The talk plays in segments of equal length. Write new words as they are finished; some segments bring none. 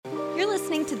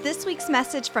listening to this week's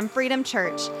message from Freedom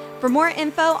Church. For more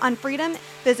info on Freedom,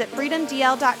 visit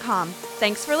freedomdl.com.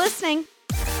 Thanks for listening.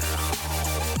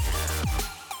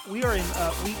 We are in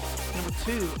week number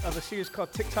 2 of a series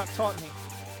called TikTok Taught Me.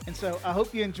 And so I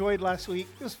hope you enjoyed last week.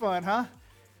 It was fun, huh?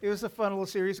 It was a fun little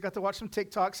series. I got to watch some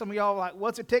TikTok. Some of y'all were like,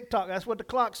 what's a TikTok? That's what the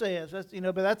clock says.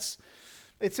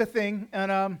 It's a thing.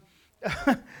 And,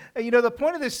 the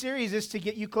point of this series is to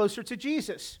get you closer to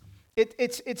Jesus.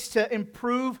 It's to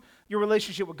improve your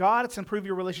relationship with God. It's to improve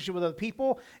your relationship with other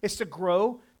people. It's to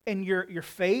grow in your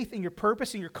faith and your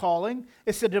purpose and your calling.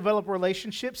 It's to develop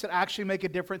relationships that actually make a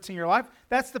difference in your life.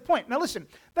 That's the point. Now listen,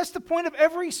 that's the point of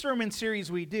every sermon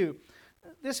series we do.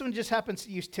 This one just happens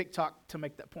to use TikTok to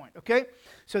make that point, okay?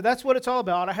 So that's what it's all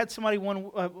about. I had somebody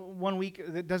one week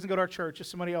that doesn't go to our church,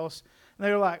 just somebody else, and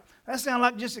they were like, that sounds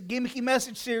like just a gimmicky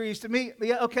message series to me.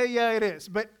 Yeah, okay, yeah, it is.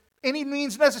 But any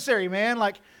means necessary, man.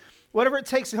 Like, whatever it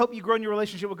takes to help you grow in your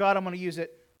relationship with God, I'm going to use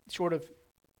it, short of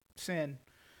sin.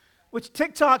 Which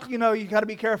TikTok, you got to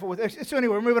be careful with. So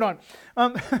anyway, we're moving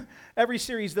on. Every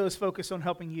series, though, is focused on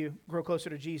helping you grow closer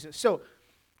to Jesus. So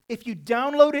if you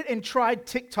downloaded and tried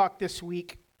TikTok this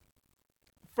week,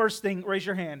 first thing, raise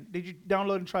your hand. Did you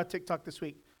download and try TikTok this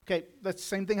week? Okay, that's the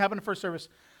same thing happened in first service.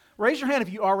 Raise your hand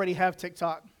if you already have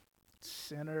TikTok.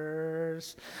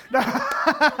 Sinners. No,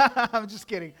 I'm just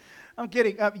kidding. I'm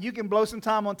kidding. You can blow some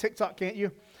time on TikTok, can't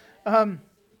you?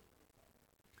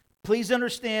 Please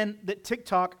understand that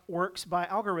TikTok works by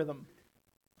algorithm.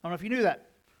 I don't know if you knew that.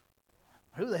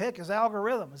 Who the heck is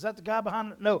algorithm? Is that the guy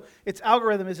behind it? No, it's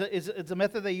algorithm. It's a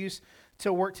method they use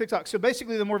to work TikTok. So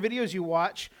basically, the more videos you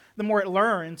watch, the more it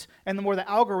learns, and the more the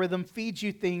algorithm feeds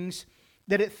you things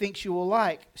that it thinks you will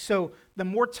like. So the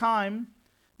more time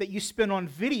that you spend on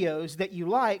videos that you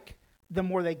like, the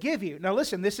more they give you. Now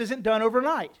listen, this isn't done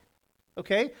overnight,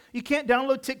 okay? You can't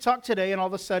download TikTok today and all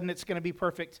of a sudden it's going to be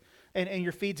perfect and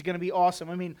your feed's going to be awesome.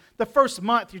 I mean, the first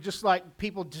month, you're just like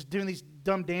people just doing these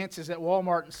dumb dances at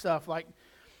Walmart and stuff. Like,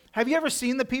 have you ever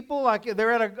seen the people, like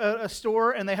they're at a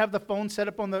store and they have the phone set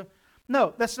up on the...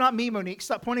 No, that's not me, Monique.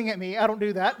 Stop pointing at me. I don't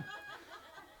do that.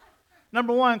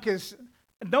 Number one, because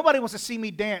nobody wants to see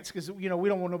me dance because, we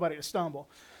don't want nobody to stumble.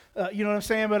 You know what I'm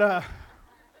saying? But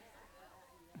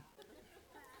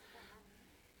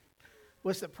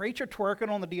was the preacher twerking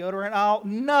on the deodorant aisle?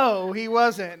 No, he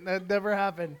wasn't. That never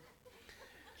happened.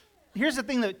 Here's the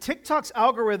thing, though. TikTok's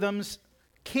algorithms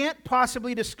can't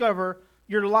possibly discover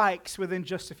your likes within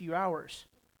just a few hours.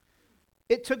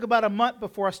 It took about a month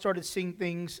before I started seeing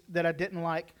things that I didn't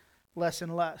like less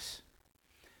and less.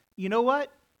 You know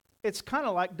what? It's kind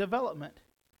of like development.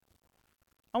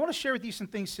 I want to share with you some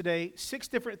things today, 6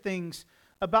 different things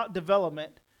about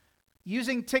development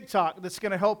using TikTok that's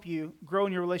going to help you grow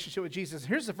in your relationship with Jesus.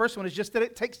 Here's the first one, is just that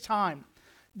it takes time.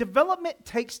 Development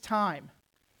takes time.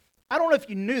 I don't know if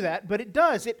you knew that, but it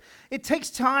does. It takes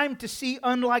time to see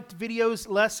unliked videos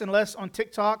less and less on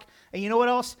TikTok. And you know what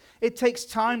else? It takes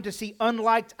time to see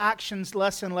unliked actions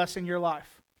less and less in your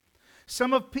life.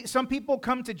 Some people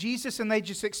come to Jesus and they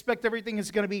just expect everything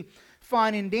is going to be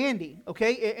fine and dandy,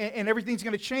 okay? And everything's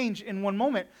going to change in one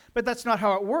moment. But that's not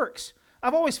how it works.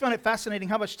 I've always found it fascinating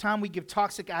how much time we give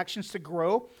toxic actions to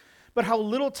grow, but how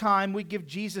little time we give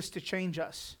Jesus to change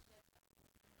us.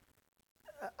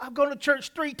 I've gone to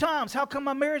church 3 times. How come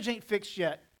my marriage ain't fixed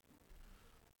yet?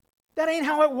 That ain't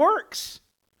how it works.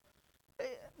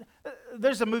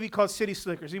 There's a movie called City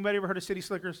Slickers. Anybody ever heard of City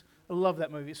Slickers? I love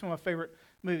that movie. It's one of my favorite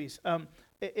movies.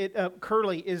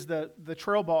 Curly is the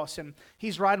trail boss, and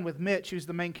he's riding with Mitch, who's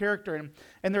the main character,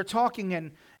 and they're talking,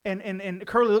 and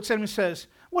Curly looks at him and says,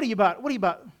 What are you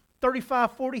about,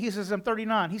 35, 40? He says, I'm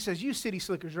 39. He says, you City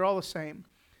Slickers, you're all the same.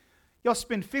 Y'all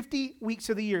spend 50 weeks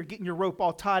of the year getting your rope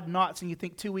all tied in knots, and you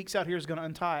think 2 weeks out here is going to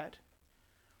untie it.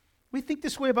 We think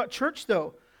this way about church,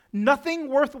 though. Nothing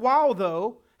worthwhile,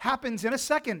 though, happens in a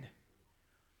second.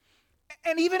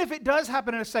 And even if it does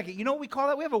happen in a second, you know what we call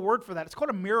that? We have a word for that. It's called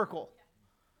a miracle.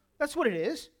 That's what it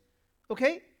is,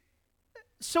 okay?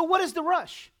 So what is the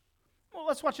rush? Well,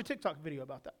 let's watch a TikTok video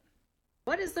about that.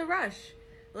 What is the rush?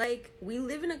 Like, we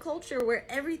live in a culture where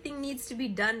everything needs to be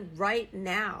done right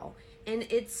now. And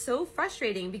it's so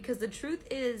frustrating because the truth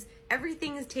is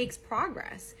everything takes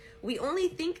progress. We only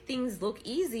think things look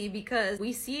easy because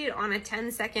we see it on a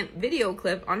 10-second video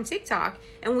clip on TikTok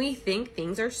and we think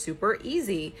things are super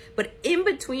easy. But in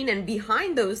between and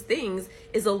behind those things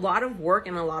is a lot of work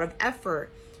and a lot of effort.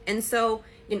 And so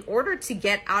in order to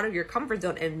get out of your comfort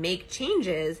zone and make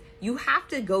changes, you have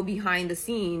to go behind the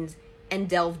scenes and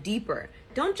delve deeper.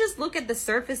 Don't just look at the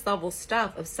surface level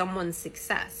stuff of someone's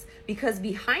success, because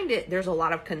behind it, there's a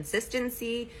lot of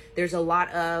consistency. There's a lot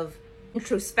of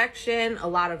introspection, a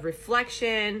lot of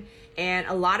reflection, and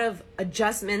a lot of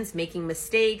adjustments, making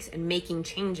mistakes and making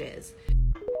changes.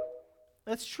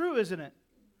 That's true, isn't it?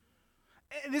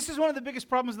 And this is one of the biggest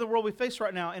problems in the world we face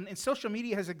right now, and social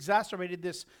media has exacerbated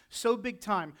this so big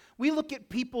time. We look at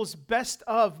people's best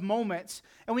of moments,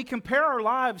 and we compare our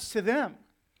lives to them.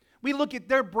 We look at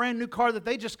their brand new car that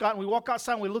they just got, and we walk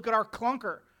outside and we look at our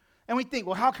clunker. And we think,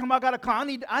 well, how come I got a car?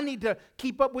 I need to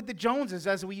keep up with the Joneses,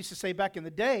 as we used to say back in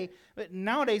the day. But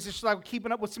nowadays, it's just like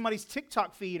keeping up with somebody's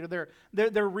TikTok feed or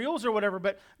their reels or whatever.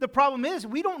 But the problem is,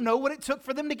 we don't know what it took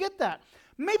for them to get that.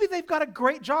 Maybe they've got a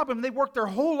great job and they've worked their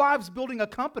whole lives building a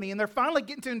company and they're finally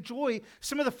getting to enjoy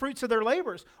some of the fruits of their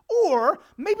labors. Or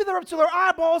maybe they're up to their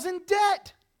eyeballs in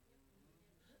debt.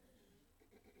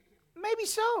 Maybe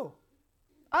so.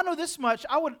 I know this much.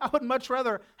 I would much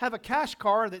rather have a cash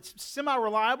car that's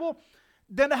semi-reliable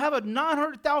than to have a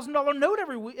 $900,000 note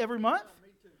every month.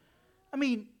 I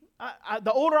mean,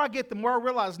 the older I get, the more I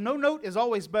realize no note is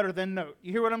always better than note.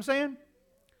 You hear what I'm saying?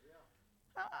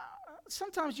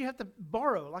 Sometimes you have to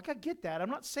borrow. Like, I get that. I'm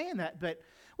not saying that, but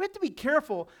we have to be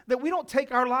careful that we don't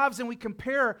take our lives and we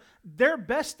compare their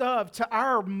best of to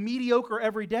our mediocre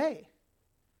every day.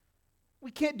 We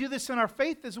can't do this in our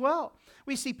faith as well.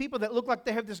 We see people that look like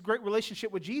they have this great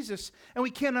relationship with Jesus, and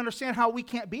we can't understand how we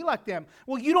can't be like them.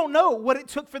 Well, you don't know what it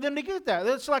took for them to get that.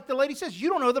 It's like the lady says, you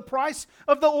don't know the price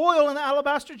of the oil in the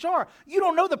alabaster jar. You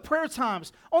don't know the prayer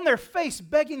times on their face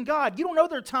begging God. You don't know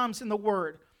their times in the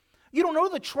Word. You don't know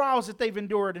the trials that they've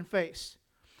endured and faced.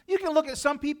 You can look at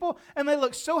some people, and they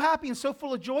look so happy and so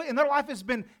full of joy, and their life has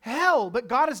been hell, but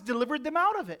God has delivered them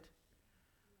out of it.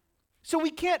 So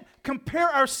we can't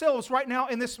compare ourselves right now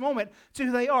in this moment to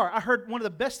who they are. I heard one of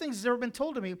the best things that's ever been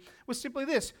told to me was simply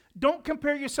this: don't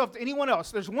compare yourself to anyone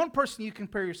else. There's one person you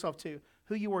compare yourself to,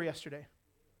 who you were yesterday.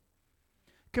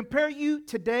 Compare you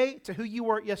today to who you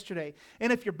were yesterday.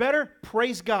 And if you're better,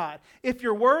 praise God. If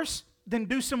you're worse, then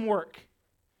do some work.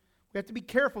 We have to be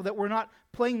careful that we're not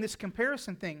playing this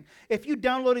comparison thing. If you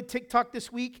downloaded TikTok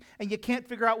this week and you can't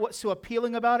figure out what's so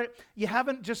appealing about it, you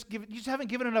just haven't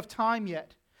given enough time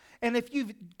yet. And if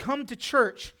you've come to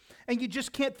church and you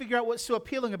just can't figure out what's so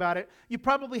appealing about it, you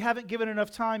probably haven't given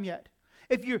enough time yet.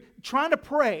 If you're trying to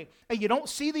pray and you don't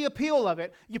see the appeal of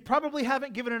it, you probably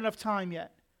haven't given enough time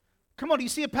yet. Come on, do you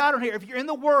see a pattern here? If you're in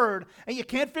the Word and you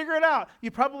can't figure it out,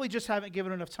 you probably just haven't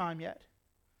given enough time yet.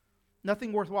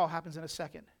 Nothing worthwhile happens in a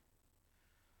second.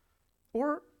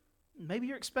 Or maybe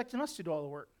you're expecting us to do all the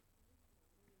work.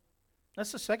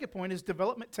 That's the second point, is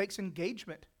development takes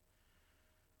engagement.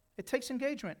 It takes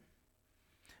engagement.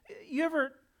 You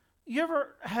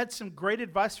ever had some great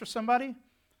advice for somebody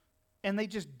and they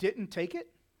just didn't take it?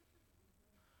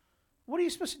 What are you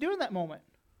supposed to do in that moment?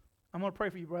 I'm going to pray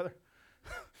for you, brother.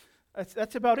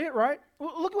 That's about it, right?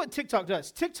 Well, look at what TikTok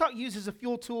does. TikTok uses a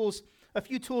few tools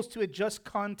to adjust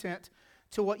content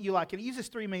to what you like. And it uses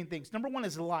three main things. Number one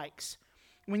is likes.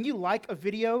 When you like a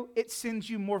video, it sends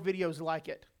you more videos like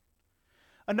it.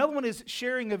 Another one is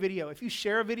sharing a video. If you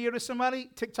share a video to somebody,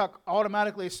 TikTok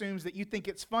automatically assumes that you think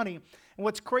it's funny. And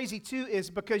what's crazy too is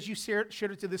because you shared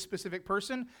it to this specific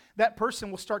person, that person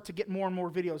will start to get more and more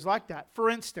videos like that. For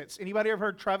instance, anybody ever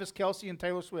heard Travis Kelce and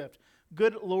Taylor Swift?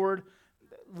 Good Lord,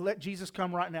 let Jesus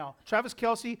come right now. Travis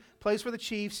Kelce plays for the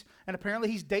Chiefs, and apparently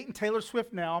he's dating Taylor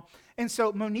Swift now. And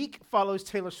so Monique follows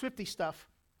Taylor Swiftie stuff.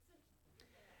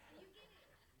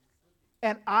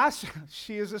 And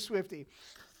she is a Swiftie.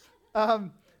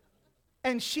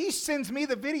 And she sends me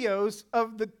the videos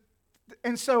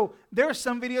and so there are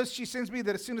some videos she sends me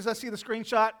that as soon as I see the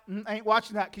screenshot, I ain't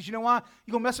watching that, because you know why?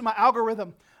 You're going to mess with my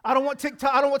algorithm. I don't want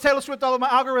TikTok, I don't want Taylor Swift all over my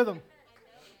algorithm.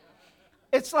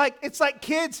 It's like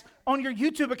kids on your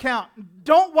YouTube account.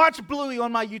 Don't watch Bluey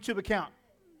on my YouTube account.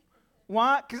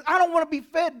 Why? Because I don't want to be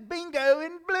fed Bingo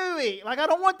and Bluey. Like, I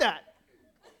don't want that.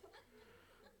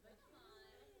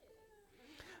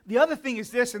 The other thing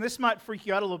is this, and this might freak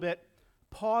you out a little bit,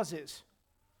 pauses.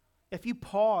 If you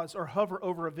pause or hover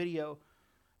over a video,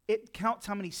 it counts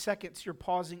how many seconds you're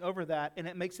pausing over that, and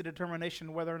it makes a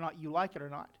determination whether or not you like it or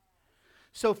not.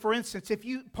 So, for instance, if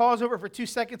you pause over for 2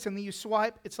 seconds and then you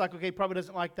swipe, it's like, okay, probably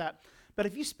doesn't like that. But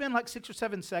if you spend like 6 or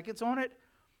 7 seconds on it,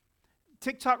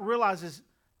 TikTok realizes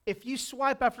if you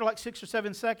swipe after like 6 or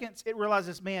 7 seconds, it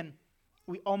realizes, man,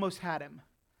 we almost had him.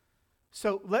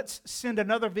 So let's send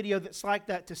another video that's like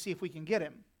that to see if we can get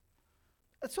him.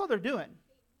 That's all they're doing.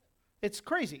 It's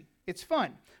crazy. It's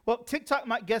fun. Well, TikTok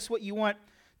might guess what you want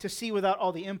to see without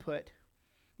all the input,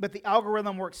 but the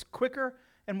algorithm works quicker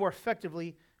and more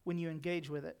effectively when you engage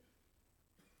with it.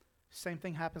 Same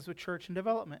thing happens with church and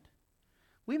development.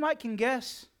 We can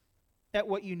guess at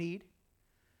what you need,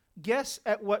 guess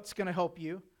at what's going to help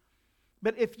you,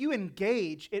 But if you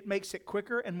engage, it makes it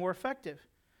quicker and more effective.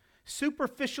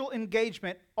 Superficial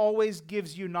engagement always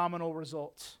gives you nominal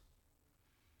results.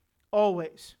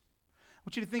 Always. I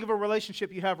want you to think of a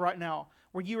relationship you have right now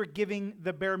where you are giving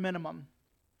the bare minimum.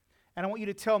 And I want you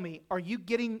to tell me, are you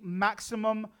getting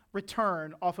maximum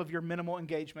return off of your minimal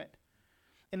engagement?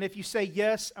 And if you say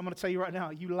yes, I'm going to tell you right now,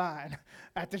 you lied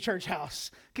at the church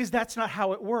house, because that's not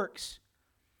how it works.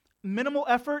 Minimal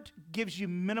effort gives you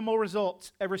minimal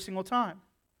results every single time.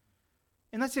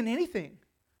 And that's in anything.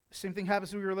 The same thing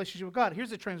happens with your relationship with God.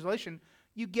 Here's the translation.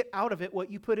 You get out of it what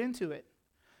you put into it.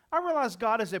 I realize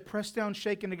God is a pressed down,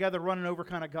 shaken together, running over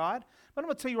kind of God. But I'm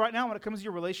going to tell you right now, when it comes to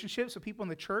your relationships with people in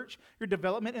the church, your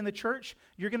development in the church,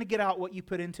 you're going to get out what you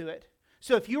put into it.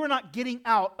 So if you are not getting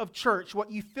out of church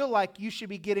what you feel like you should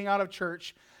be getting out of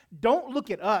church, don't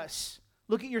look at us.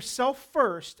 Look at yourself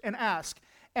first and ask,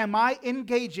 am I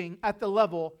engaging at the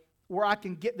level where I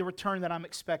can get the return that I'm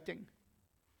expecting?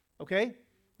 Okay?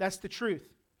 That's the truth.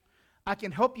 I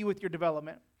can help you with your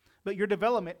development, but your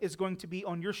development is going to be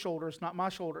on your shoulders, not my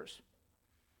shoulders.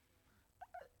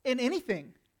 In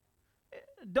anything.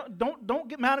 Don't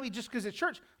get mad at me just because it's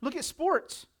church. Look at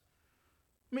sports.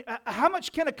 I mean, how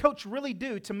much can a coach really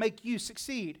do to make you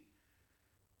succeed?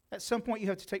 At some point, you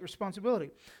have to take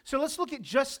responsibility. So let's look at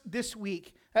just this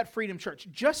week at Freedom Church.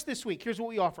 Just this week, here's what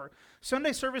we offer.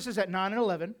 Sunday services at 9 and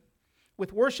 11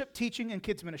 with worship, teaching, and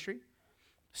kids ministry.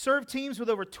 Serve teams with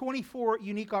over 24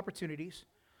 unique opportunities.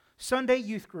 Sunday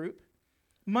youth group.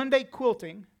 Monday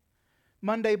quilting.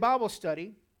 Monday Bible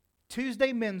study.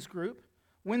 Tuesday men's group.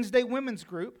 Wednesday women's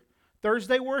group.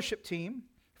 Thursday worship team.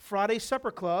 Friday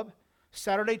supper club.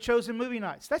 Saturday chosen movie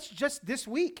nights. That's just this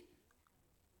week.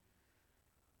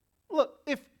 Look,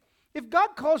 if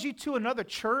God calls you to another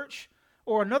church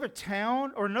or another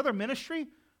town or another ministry,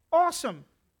 awesome.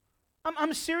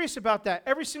 I'm serious about that.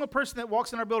 Every single person that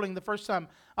walks in our building the first time,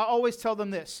 I always tell them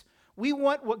this. We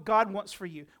want what God wants for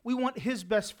you. We want His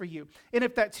best for you. And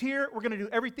if that's here, we're going to do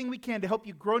everything we can to help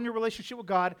you grow in your relationship with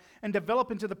God and develop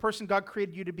into the person God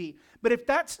created you to be. But if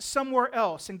that's somewhere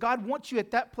else and God wants you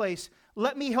at that place,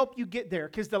 let me help you get there.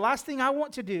 Because the last thing I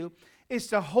want to do is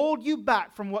to hold you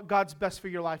back from what God's best for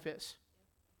your life is.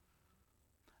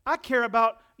 I care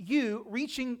about you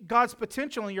reaching God's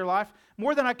potential in your life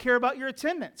more than I care about your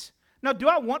attendance. Now, do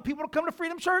I want people to come to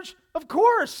Freedom Church? Of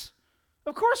course.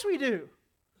 Of course we do.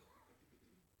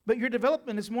 But your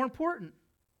development is more important.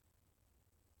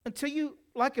 Until you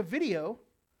like a video,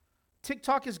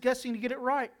 TikTok is guessing to get it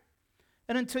right.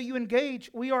 And until you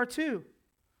engage, we are too.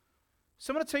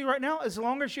 So I'm going to tell you right now, as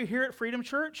long as you're here at Freedom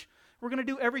Church, we're going to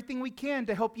do everything we can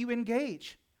to help you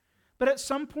engage. But at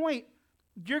some point,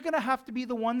 you're going to have to be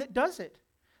the one that does it.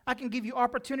 I can give you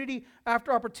opportunity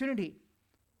after opportunity.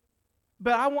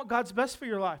 But I want God's best for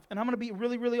your life. And I'm going to be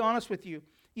really, really honest with you.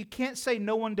 You can't say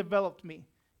no one developed me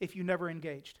if you never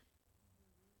engaged.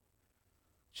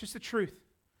 It's just the truth.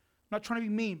 I'm not trying to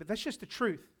be mean, but that's just the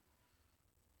truth.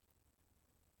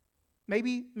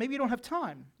 Maybe you don't have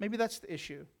time. Maybe that's the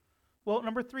issue. Well,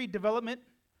 number 3, development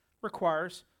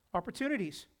requires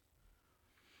opportunities.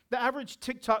 The average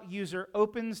TikTok user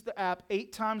opens the app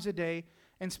 8 times a day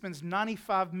and spends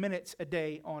 95 minutes a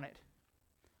day on it.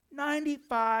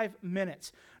 95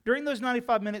 minutes. During those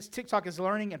 95 minutes, TikTok is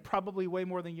learning and probably way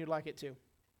more than you'd like it to.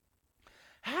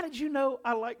 How did you know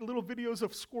I like little videos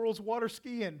of squirrels water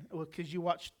skiing? Well, because you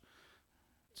watched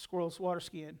squirrels water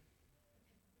skiing.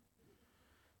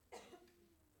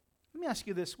 Let me ask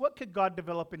you this. What could God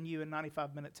develop in you in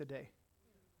 95 minutes a day?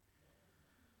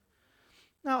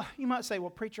 Now, you might say, well,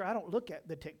 preacher, I don't look at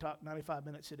the TikTok 95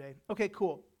 minutes a day. Okay,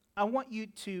 cool. I want you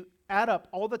to add up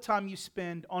all the time you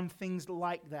spend on things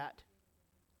like that,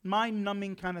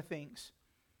 mind-numbing kind of things,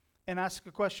 and ask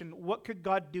a question, what could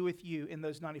God do with you in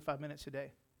those 95 minutes a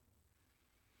day?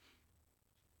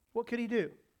 What could He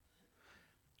do?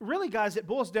 Really, guys, it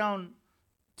boils down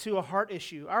to a heart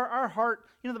issue. Our heart,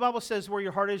 the Bible says where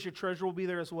your heart is, your treasure will be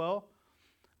there as well.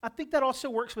 I think that also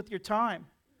works with your time.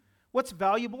 What's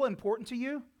valuable, important to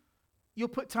you, you'll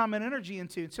put time and energy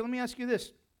into. So let me ask you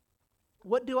this.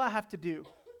 What do I have to do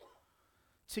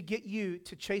to get you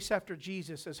to chase after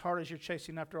Jesus as hard as you're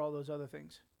chasing after all those other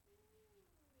things?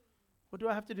 What do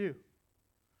I have to do?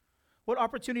 What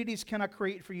opportunities can I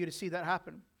create for you to see that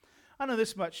happen? I know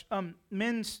this much.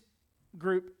 Men's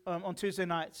group on Tuesday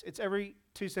nights. It's every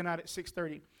Tuesday night at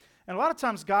 6:30. And a lot of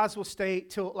times guys will stay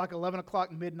till like 11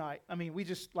 o'clock midnight. I mean, we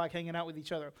just like hanging out with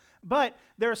each other. But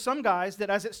there are some guys that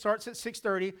as it starts at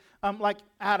 6:30, like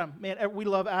Adam. Man, we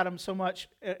love Adam so much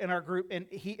in our group. And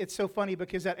it's so funny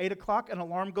because at 8 o'clock, an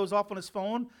alarm goes off on his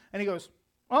phone. And he goes,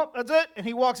 oh, that's it. And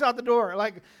he walks out the door.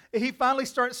 Like, he finally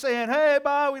starts saying, hey,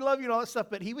 bye, we love you and all that stuff.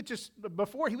 But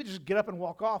before, he would just get up and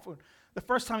walk off. When the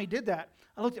first time he did that,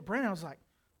 I looked at Brandon, I was like,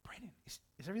 Brandon, is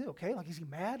everything okay? Like, is he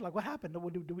mad? Like, what happened?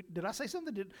 Did I say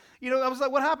something? I was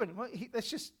like, what happened? Well,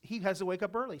 he has to wake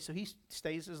up early, so he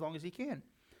stays as long as he can.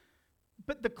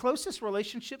 But the closest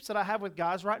relationships that I have with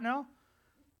guys right now,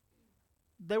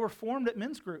 they were formed at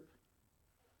men's group.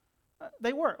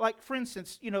 They were. Like, for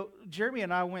instance, Jeremy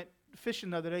and I went fishing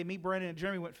the other day. Me, Brandon, and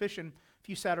Jeremy went fishing a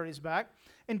few Saturdays back.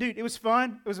 And, dude, it was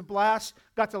fun. It was a blast.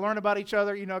 Got to learn about each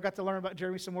other. Got to learn about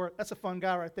Jeremy some more. That's a fun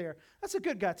guy right there. That's a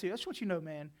good guy, too. That's what you know,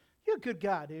 man. You're a good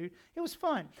guy, dude. It was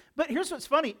fun. But here's what's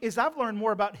funny is I've learned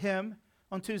more about him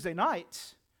on Tuesday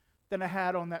nights than I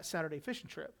had on that Saturday fishing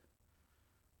trip.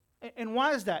 And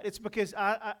why is that? It's because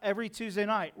every Tuesday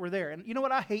night we're there. And you know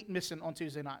what? I hate missing on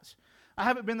Tuesday nights. I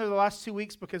haven't been there the last 2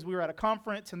 weeks because we were at a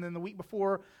conference, and then the week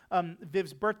before,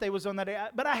 Viv's birthday was on that day.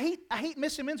 But I hate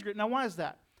missing men's group. Now, why is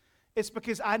that? It's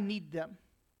because I need them.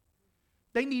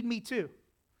 They need me too.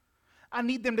 I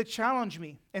need them to challenge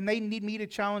me, and they need me to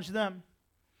challenge them.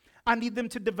 I need them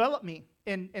to develop me,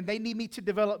 and they need me to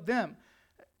develop them.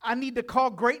 I need to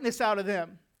call greatness out of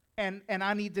them, and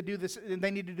I need to do this, and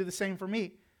they need to do the same for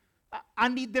me. I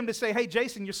need them to say, hey,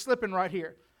 Jason, you're slipping right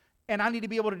here. And I need to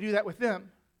be able to do that with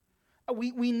them.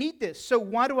 We need this. So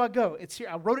why do I go? It's here.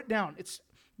 I wrote it down.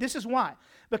 This is why.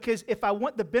 Because if I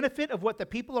want the benefit of what the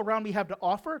people around me have to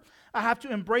offer, I have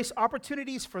to embrace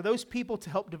opportunities for those people to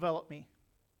help develop me.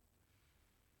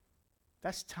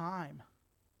 That's time.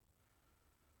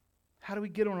 How do we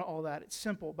get on all that? It's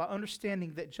simple. By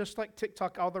understanding that just like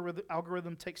TikTok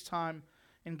algorithm takes time,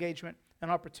 engagement, and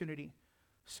opportunity,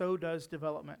 so does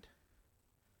development.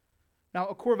 Now,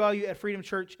 a core value at Freedom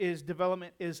Church is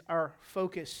development is our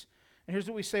focus. And here's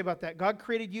what we say about that. God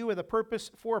created you with a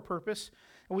purpose for a purpose.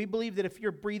 And we believe that if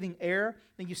you're breathing air,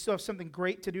 then you still have something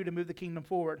great to do to move the kingdom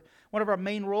forward. One of our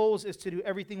main roles is to do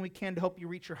everything we can to help you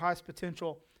reach your highest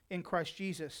potential in Christ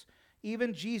Jesus.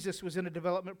 Even Jesus was in a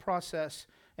development process,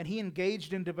 and he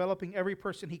engaged in developing every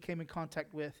person he came in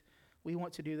contact with. We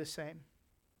want to do the same.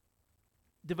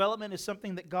 Development is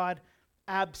something that God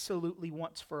absolutely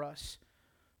wants for us.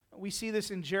 We see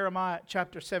this in Jeremiah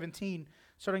chapter 17,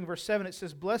 starting in verse 7. It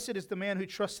says, blessed is the man who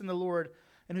trusts in the Lord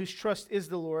and whose trust is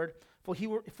the Lord, for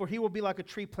he will be like a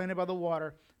tree planted by the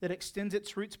water that extends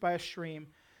its roots by a stream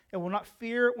and will not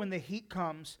fear when the heat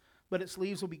comes, but its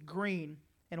leaves will be green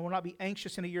and will not be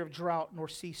anxious in a year of drought nor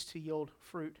cease to yield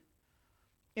fruit.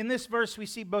 In this verse, we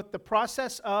see both the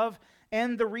process of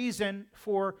and the reason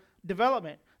for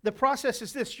development. The process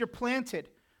is this: you're planted.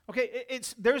 Okay,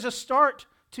 there's a start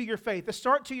to your faith, a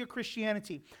start to your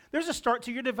Christianity. There's a start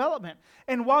to your development.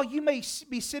 And while you may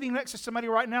be sitting next to somebody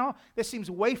right now that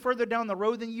seems way further down the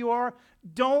road than you are,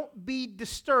 don't be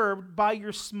disturbed by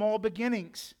your small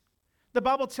beginnings. The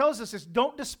Bible tells us this: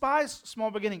 don't despise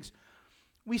small beginnings.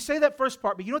 We say that first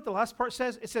part, but you know what the last part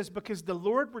says? It says, because the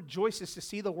Lord rejoices to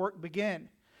see the work begin.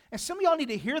 And some of y'all need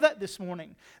to hear that this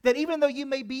morning, that even though you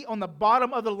may be on the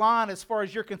bottom of the line as far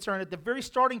as you're concerned, at the very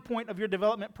starting point of your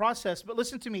development process, but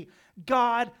listen to me,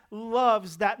 God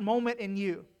loves that moment in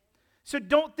you. So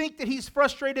don't think that he's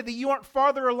frustrated that you aren't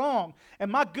farther along. And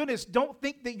my goodness, don't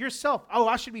think that yourself, oh,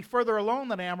 I should be further along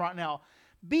than I am right now.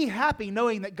 Be happy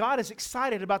knowing that God is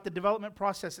excited about the development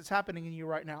process that's happening in you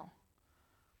right now.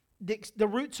 The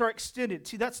roots are extended.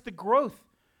 See, that's the growth.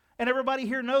 And everybody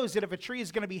here knows that if a tree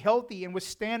is going to be healthy and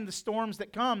withstand the storms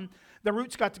that come, the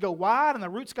roots got to go wide and the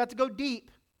roots got to go deep.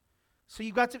 So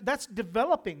that's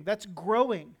developing, that's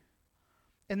growing.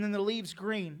 And then the leaves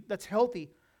green, that's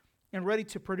healthy and ready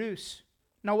to produce.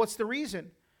 Now, what's the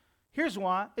reason? Here's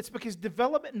why. It's because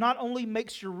development not only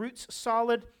makes your roots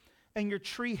solid and your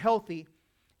tree healthy,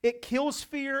 it kills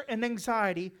fear and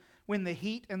anxiety when the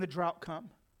heat and the drought come.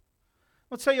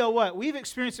 I'll tell you what, we've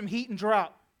experienced some heat and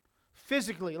drought.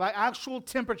 Physically, like actual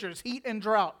temperatures, heat and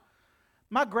drought.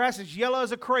 My grass is yellow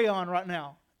as a crayon right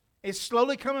now. It's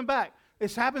slowly coming back.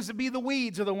 This happens to be the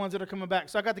weeds are the ones that are coming back.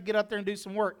 So I got to get out there and do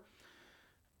some work.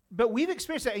 But we've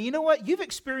experienced that. And you know what? You've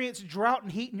experienced drought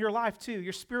and heat in your life too,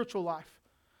 your spiritual life,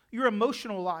 your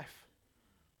emotional life.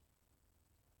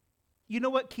 You know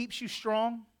what keeps you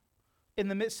strong in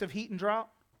the midst of heat and drought?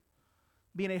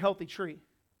 Being a healthy tree.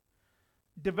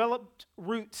 Developed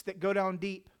roots that go down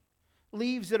deep.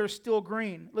 Leaves that are still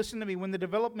green. Listen to me, when the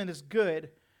development is good,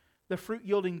 the fruit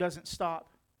yielding doesn't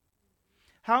stop.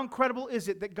 How incredible is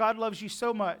it that God loves you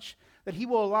so much that he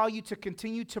will allow you to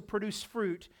continue to produce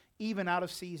fruit even out of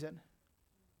season?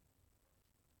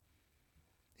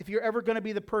 If you're ever going to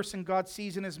be the person God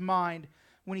sees in his mind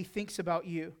when he thinks about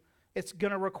you, it's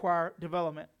going to require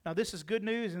development. Now, this is good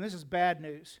news and this is bad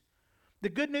news. The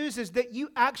good news is that you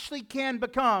actually can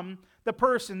become the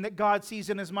person that God sees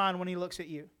in his mind when he looks at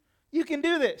you. You can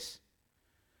do this.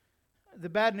 The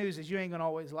bad news is you ain't going to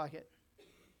always like it. I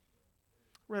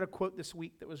read a quote this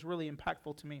week that was really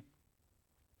impactful to me.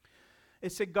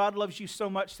 It said, God loves you so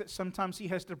much that sometimes he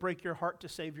has to break your heart to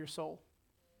save your soul.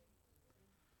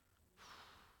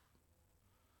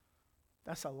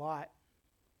 That's a lot.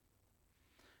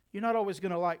 You're not always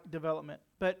going to like development.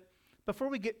 But before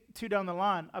we get too down the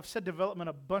line, I've said development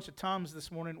a bunch of times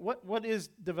this morning. What is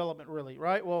development really,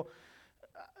 right? Well,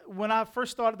 when I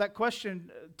first thought of that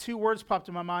question, two words popped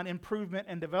in my mind: improvement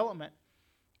and development.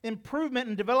 Improvement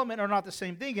and development are not the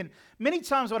same thing. And many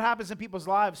times what happens in people's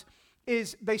lives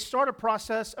is they start a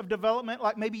process of development,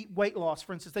 like maybe weight loss,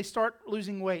 for instance. They start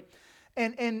losing weight.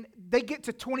 And they get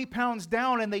to 20 pounds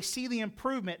down and they see the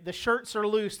improvement. The shirts are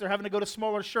loose. They're having to go to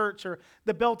smaller shirts, or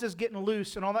the belt is getting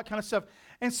loose and all that kind of stuff.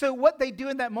 And so what they do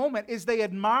in that moment is they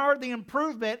admire the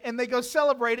improvement and they go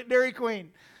celebrate at Dairy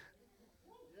Queen.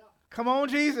 Come on,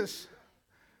 Jesus.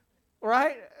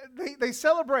 Right? They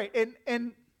celebrate.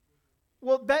 And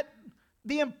well,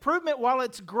 the improvement, while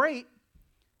it's great,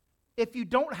 if you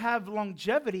don't have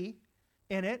longevity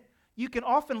in it, you can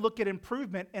often look at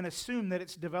improvement and assume that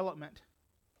it's development.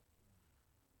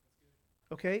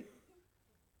 Okay?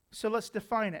 So let's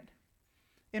define it.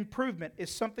 Improvement is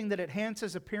something that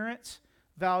enhances appearance,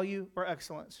 value, or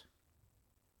excellence.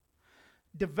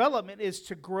 Development is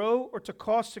to grow or to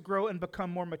cause to grow and become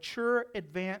more mature,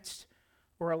 advanced,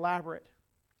 or elaborate.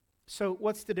 So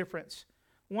what's the difference?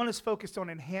 One is focused on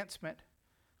enhancement.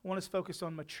 One is focused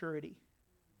on maturity.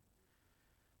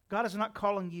 God is not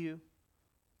calling you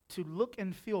to look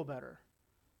and feel better.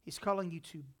 He's calling you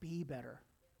to be better.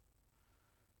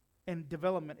 And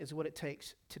development is what it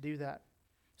takes to do that.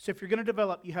 So if you're going to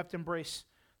develop, you have to embrace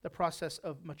the process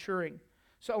of maturing.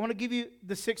 So I want to give you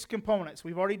the 6 components.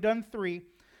 We've already done 3.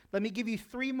 Let me give you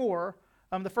 3 more.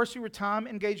 The first 2 were time,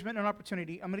 engagement, and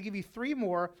opportunity. I'm going to give you 3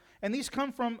 more. And these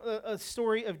come from a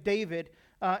story of David.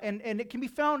 And it can be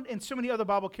found in so many other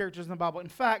Bible characters in the Bible. In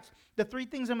fact, the 3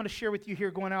 things I'm going to share with you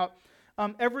here going out,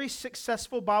 every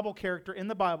successful Bible character in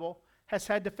the Bible has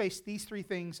had to face these 3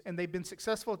 things, and they've been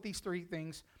successful at these 3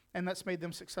 things, and that's made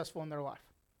them successful in their life.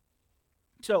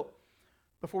 So,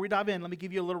 before we dive in, let me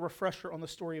give you a little refresher on the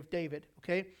story of David,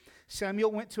 okay?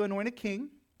 Samuel went to anoint a king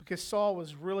because Saul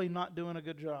was really not doing a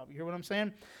good job. You hear what I'm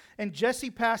saying? And Jesse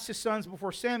passed his sons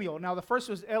before Samuel. Now, the first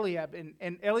was Eliab,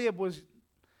 and Eliab was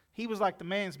like the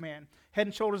man's man, head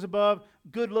and shoulders above,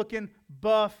 good looking,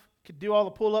 buff, could do all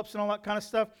the pull-ups and all that kind of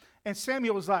stuff. And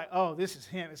Samuel was like, oh, this is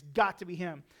him. It's got to be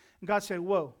him. And God said,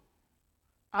 whoa,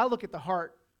 I look at the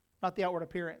heart, not the outward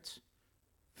appearance.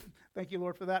 Thank you,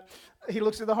 Lord, for that. He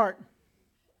looks at the heart.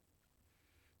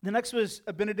 The next was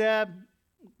Abinadab.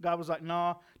 God was like,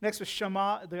 nah. Next was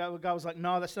Shammah. God was like,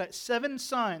 nah, that's not. 7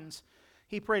 sons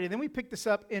he prayed. And then we picked this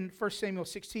up in 1 Samuel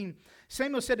 16.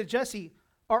 Samuel said to Jesse,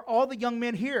 are all the young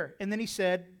men here? And then he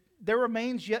said, there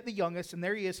remains yet the youngest, and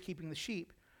there he is keeping the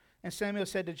sheep. And Samuel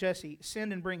said to Jesse,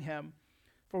 send and bring him,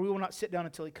 for we will not sit down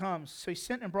until he comes. So he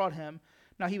sent and brought him.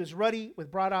 Now he was ruddy,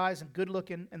 with bright eyes, and good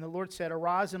looking. And the Lord said,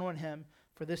 arise and anoint him,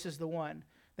 for this is the one.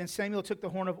 Then Samuel took the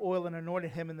horn of oil and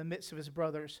anointed him in the midst of his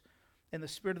brothers. And the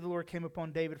Spirit of the Lord came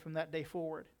upon David from that day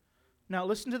forward. Now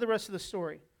listen to the rest of the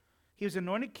story. He was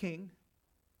anointed king,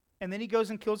 and then he goes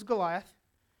and kills Goliath.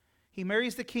 He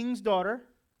marries the king's daughter.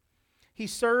 He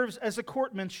serves as a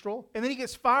court minstrel, and then he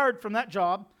gets fired from that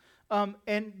job.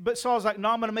 But Saul's like, no,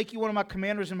 I'm going to make you one of my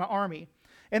commanders in my army.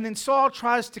 And then Saul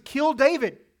tries to kill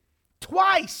David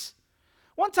twice.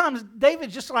 One time, David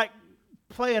just like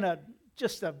playing a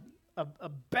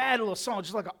bad little song,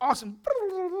 just like an awesome,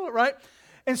 right?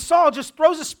 And Saul just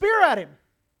throws a spear at him.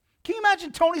 Can you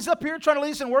imagine Tony's up here trying to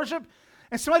lead us in worship,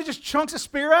 and somebody just chunks a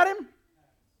spear at him?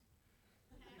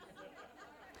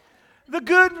 The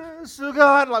goodness of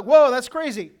God, like, whoa, that's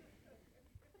crazy.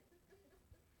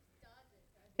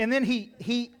 And then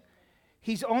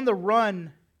he's on the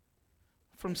run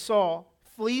from Saul,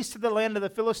 flees to the land of the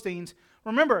Philistines.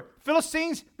 Remember,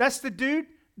 Philistines, that's the dude,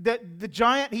 the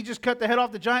giant, he just cut the head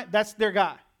off the giant, that's their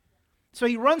guy. So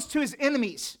he runs to his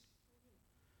enemies.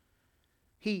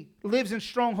 He lives in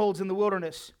strongholds in the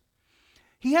wilderness.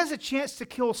 He has a chance to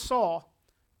kill Saul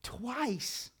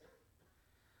twice,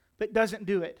 but doesn't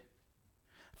do it.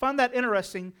 I find that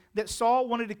interesting that Saul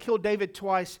wanted to kill David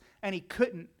twice and he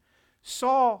couldn't.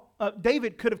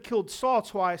 David could have killed Saul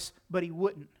twice, but he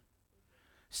wouldn't.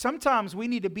 Sometimes we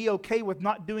need to be okay with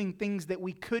not doing things that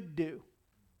we could do.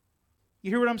 You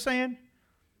hear what I'm saying?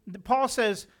 Paul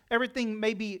says everything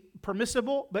may be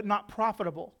permissible, but not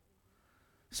profitable.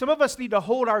 Some of us need to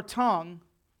hold our tongue,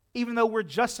 even though we're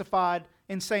justified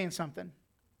and saying something.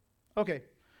 Okay.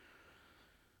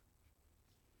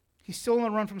 He's still on the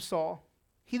run from Saul.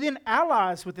 He then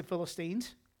allies with the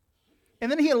Philistines. And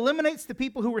then he eliminates the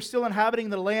people who were still inhabiting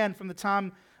the land from the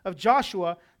time of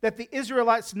Joshua that the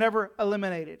Israelites never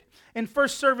eliminated. In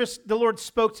first service, the Lord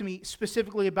spoke to me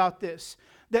specifically about this.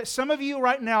 That some of you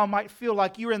right now might feel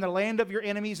like you're in the land of your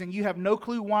enemies and you have no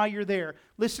clue why you're there.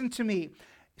 Listen to me.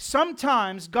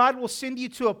 Sometimes God will send you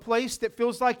to a place that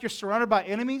feels like you're surrounded by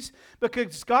enemies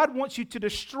because God wants you to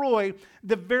destroy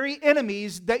the very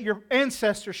enemies that your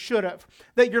ancestors should have,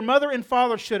 that your mother and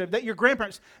father should have, that your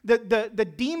grandparents,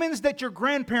 the demons that your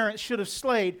grandparents should have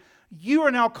slayed. You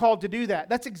are now called to do that.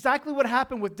 That's exactly what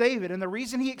happened with David. And the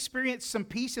reason he experienced some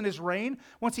peace in his reign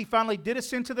once he finally did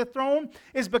ascend to the throne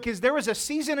is because there was a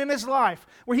season in his life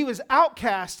where he was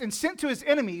outcast and sent to his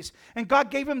enemies. And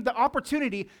God gave him the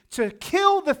opportunity to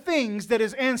kill the things that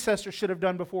his ancestors should have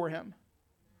done before him.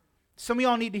 Some of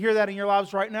y'all need to hear that in your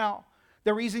lives right now.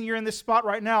 The reason you're in this spot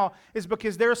right now is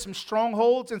because there are some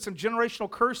strongholds and some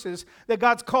generational curses that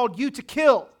God's called you to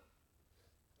kill.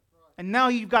 And now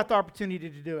you've got the opportunity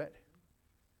to do it.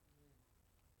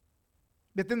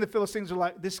 But then the Philistines are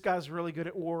like, this guy's really good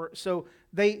at war. So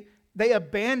they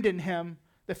abandoned him,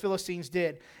 the Philistines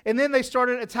did. And then they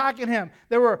started attacking him.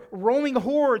 There were roaming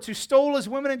hordes who stole his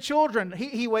women and children.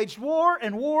 He waged war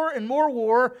and war and more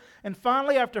war. And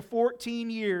finally, after 14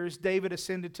 years, David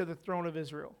ascended to the throne of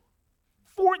Israel.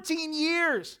 14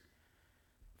 years.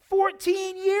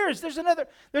 14 years. There's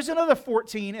another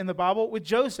 14 in the Bible with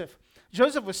Joseph.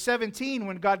 Joseph was 17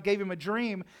 when God gave him a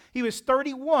dream. He was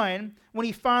 31 when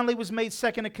he finally was made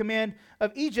second in command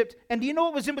of Egypt. And do you know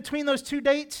what was in between those two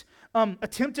dates?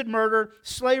 Attempted murder,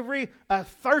 slavery, a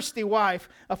thirsty wife,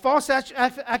 a false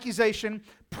accusation,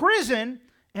 prison,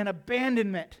 and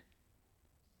abandonment.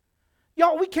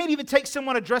 Y'all, we can't even take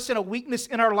someone addressing a weakness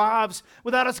in our lives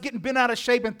without us getting bent out of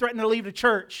shape and threatening to leave the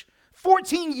church.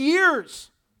 14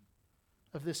 years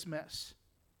of this mess.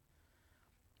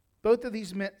 Both of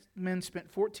these men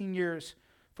spent 14 years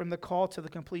from the call to the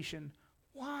completion.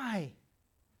 Why?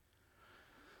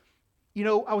 You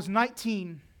know, I was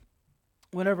 19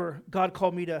 whenever God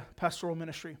called me to pastoral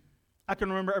ministry. I can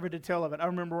remember every detail of it. I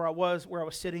remember where I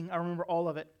was sitting. I remember all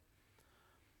of it.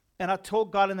 And I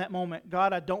told God in that moment,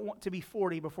 God, I don't want to be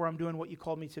 40 before I'm doing what you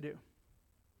called me to do.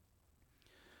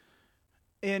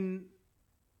 In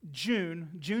June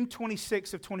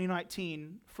 26th of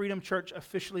 2019, Freedom Church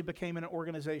officially became an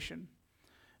organization.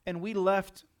 And we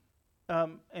left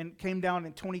and came down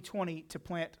in 2020 to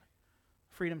plant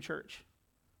Freedom Church.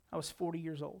 I was 40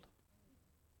 years old.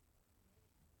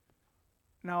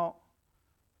 Now,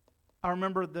 I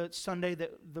remember the Sunday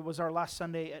that was our last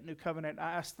Sunday at New Covenant.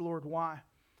 I asked the Lord why.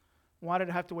 Why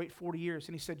did I have to wait 40 years?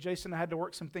 And he said, Jason, I had to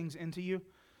work some things into you,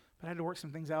 but I had to work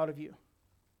some things out of you.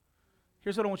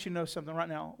 Here's what I want you to know something right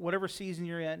now. Whatever season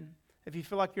you're in, if you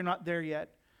feel like you're not there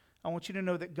yet, I want you to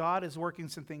know that God is working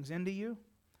some things into you,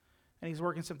 and he's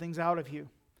working some things out of you.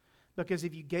 Because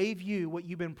if you gave you what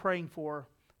you've been praying for,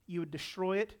 you would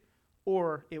destroy it,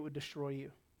 or it would destroy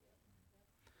you.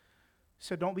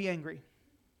 So don't be angry.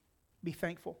 Be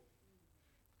thankful.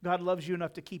 God loves you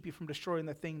enough to keep you from destroying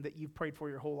the thing that you've prayed for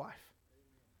your whole life.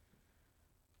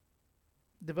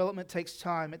 Development takes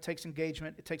time. It takes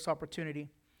engagement. It takes opportunity.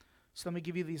 So let me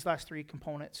give you these last three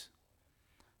components.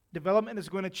 Development is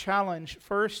going to challenge,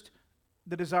 first,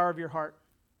 the desire of your heart.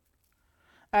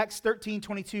 Acts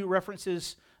 13:22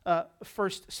 references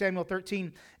 1 Samuel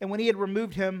 13. And when he had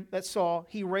removed him, that Saul,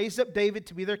 he raised up David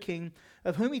to be their king,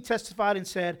 of whom he testified and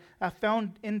said, I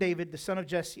found in David, the son of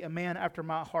Jesse, a man after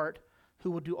my heart,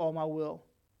 who will do all my will.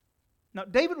 Now,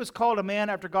 David was called a man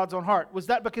after God's own heart. Was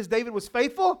that because David was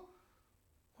faithful?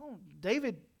 Oh,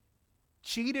 David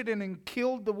cheated and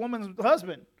killed the woman's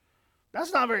husband.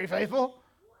 That's not very faithful.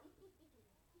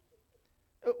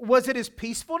 Was it his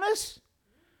peacefulness?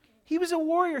 He was a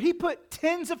warrior. He put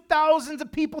tens of thousands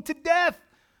of people to death.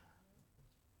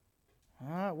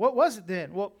 What was it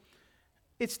then? Well,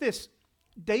 it's this.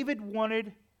 David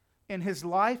wanted in his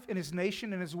life, in his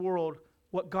nation, in his world,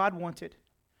 what God wanted.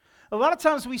 A lot of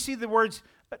times we see the words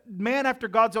man after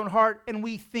God's own heart, and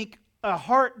we think a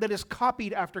heart that is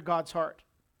copied after God's heart.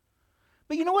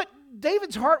 But you know what?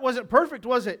 David's heart wasn't perfect,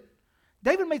 was it?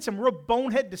 David made some real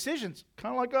bonehead decisions,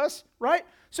 kind of like us, right?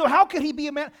 So how could he be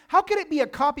a man? How could it be a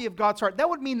copy of God's heart? That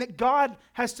would mean that God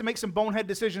has to make some bonehead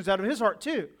decisions out of his heart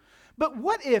too. But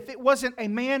what if it wasn't a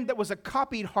man that was a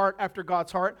copied heart after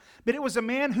God's heart, but it was a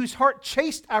man whose heart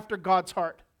chased after God's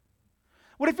heart?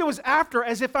 What if it was after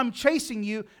as if I'm chasing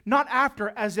you, not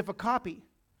after as if a copy?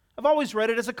 I've always read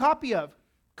it as a copy of.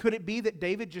 Could it be that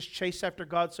David just chased after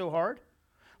God so hard?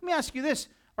 Let me ask you this.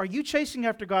 Are you chasing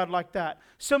after God like that?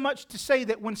 So much to say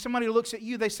that when somebody looks at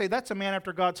you, they say, that's a man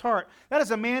after God's heart. That is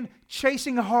a man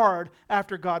chasing hard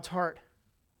after God's heart.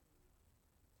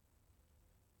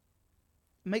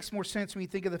 It makes more sense when you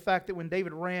think of the fact that when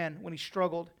David ran, when he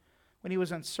struggled, when he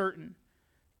was uncertain,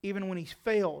 even when he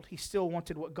failed, he still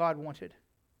wanted what God wanted.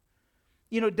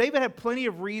 You know, David had plenty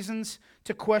of reasons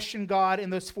to question God in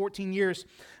those 14 years,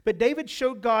 but David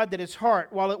showed God that his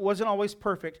heart, while it wasn't always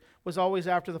perfect, was always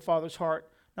after the Father's heart.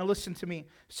 Now listen to me.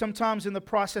 Sometimes in the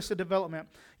process of development,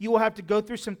 you will have to go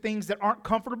through some things that aren't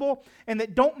comfortable and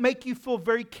that don't make you feel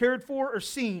very cared for or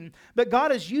seen, but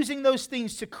God is using those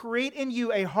things to create in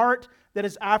you a heart that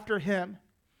is after Him.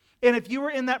 And if you were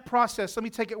in that process, let me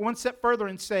take it one step further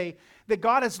and say that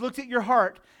God has looked at your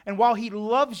heart, and while He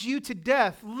loves you to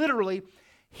death, literally,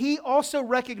 He also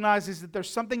recognizes that there's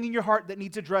something in your heart that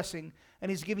needs addressing,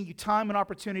 and He's giving you time and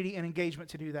opportunity and engagement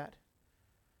to do that.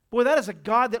 Boy, that is a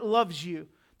God that loves you,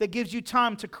 that gives you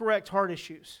time to correct heart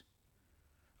issues.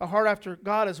 A heart after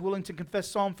God is willing to confess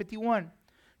Psalm 51.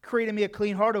 Create in me a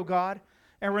clean heart, O God,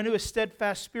 and renew a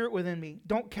steadfast spirit within me.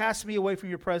 Don't cast me away from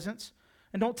your presence,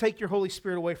 and don't take your Holy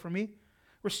Spirit away from me.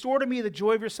 Restore to me the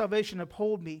joy of your salvation.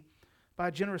 Uphold me by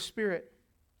a generous spirit.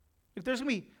 If there's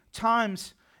going to be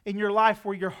times in your life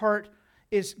where your heart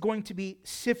is going to be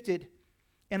sifted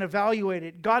and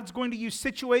evaluated, God's going to use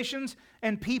situations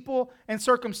and people and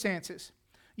circumstances.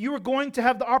 You are going to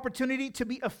have the opportunity to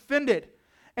be offended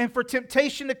and for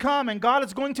temptation to come, and God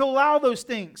is going to allow those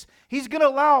things. He's going to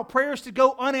allow prayers to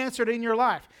go unanswered in your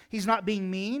life. He's not being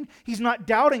mean. He's not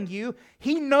doubting you.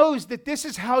 He knows that this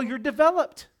is how you're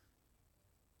developed.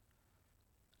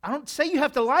 I don't say you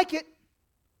have to like it.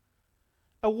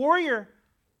 A warrior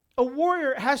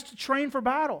has to train for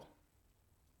battle.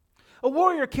 A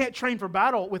warrior can't train for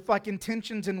battle with like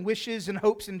intentions and wishes and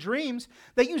hopes and dreams.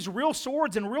 They use real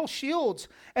swords and real shields,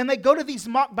 and they go to these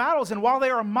mock battles, and while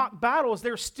they are mock battles,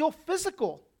 they're still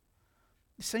physical.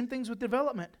 The same things with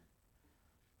development.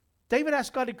 David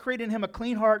asked God to create in him a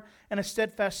clean heart and a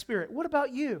steadfast spirit. What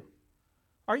about you?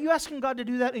 Are you asking God to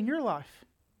do that in your life?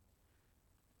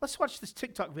 Let's watch this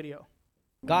TikTok video.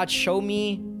 God, show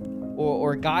me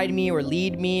or guide me or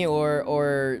lead me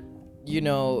or you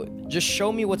know, just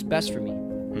show me what's best for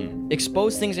me.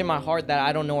 Expose things in my heart that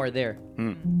I don't know are there.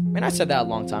 Man, I said that a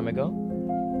long time ago.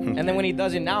 And then when He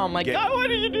does it now, I'm like, God, why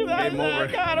did you do that?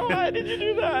 God, why did you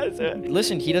do that?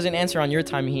 Listen, He doesn't answer on your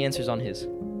timing. He answers on His.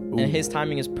 And His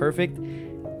timing is perfect.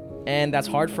 And that's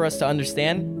hard for us to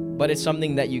understand, but it's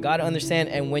something that you got to understand.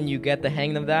 And when you get the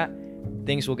hang of that,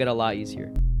 things will get a lot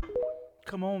easier.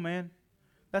 Come on, man.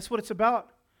 That's what it's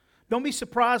about. Don't be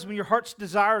surprised when your heart's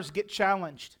desires get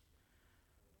challenged.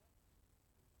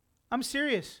 I'm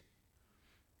serious.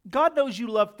 God knows you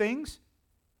love things.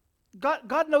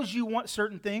 God knows you want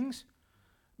certain things.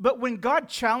 But when God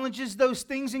challenges those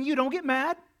things in you, don't get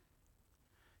mad.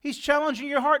 He's challenging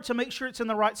your heart to make sure it's in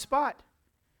the right spot.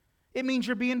 It means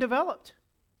you're being developed.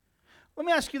 Let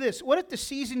me ask you this. What if the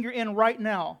season you're in right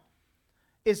now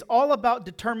is all about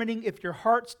determining if your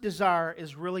heart's desire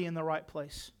is really in the right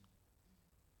place?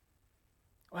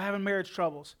 Or having marriage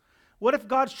troubles. What if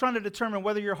God's trying to determine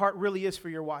whether your heart really is for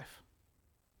your wife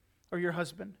or your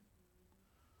husband?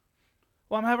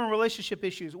 Well, I'm having relationship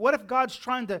issues. What if God's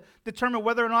trying to determine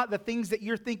whether or not the things that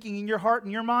you're thinking in your heart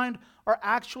and your mind are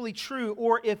actually true,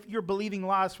 or if you're believing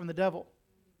lies from the devil?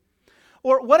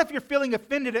 Or what if you're feeling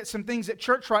offended at some things at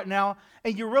church right now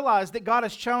and you realize that God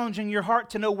is challenging your heart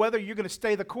to know whether you're going to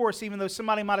stay the course even though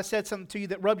somebody might have said something to you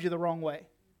that rubs you the wrong way?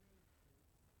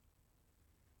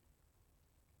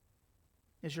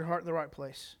 Is your heart in the right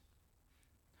place?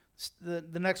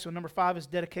 The next one, number 5, is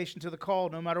dedication to the call,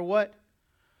 no matter what.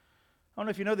 I don't know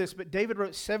if you know this, but David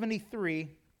wrote 73,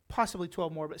 possibly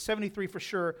 12 more, but 73 for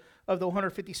sure, of the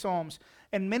 150 Psalms.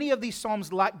 And many of these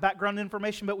Psalms lack background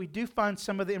information, but we do find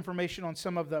some of the information on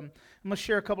some of them. I'm going to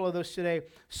share a couple of those today.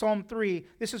 Psalm 3,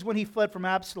 this is when he fled from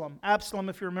Absalom. Absalom,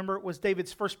 if you remember, was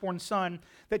David's firstborn son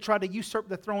that tried to usurp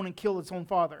the throne and kill his own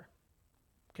father.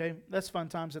 Okay, that's fun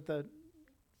times at the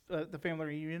family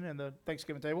reunion and the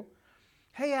Thanksgiving table.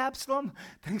 Hey, Absalom,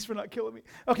 thanks for not killing me.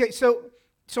 Okay, so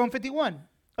Psalm 51,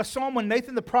 a psalm when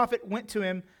Nathan the prophet went to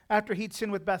him after he'd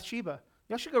sinned with Bathsheba.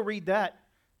 Y'all should go read that.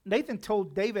 Nathan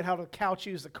told David how to cow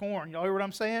choose the corn. Y'all hear what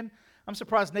I'm saying? I'm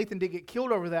surprised Nathan didn't get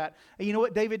killed over that. And you know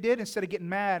what David did? Instead of getting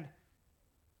mad,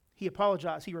 he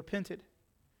apologized. He repented.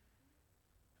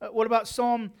 What about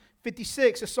Psalm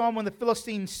 56, a psalm when the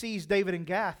Philistines seized David in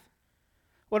Gath?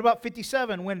 What about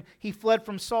 57, when he fled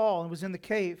from Saul and was in the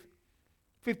cave?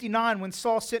 59, when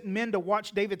Saul sent men to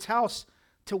watch David's house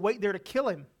to wait there to kill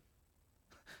him.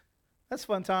 That's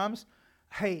fun times.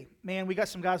 Hey, man, we got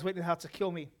some guys waiting in the house to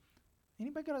kill me.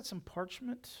 Anybody got some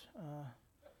parchment?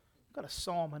 I've got a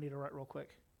psalm I need to write real quick.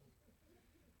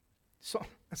 So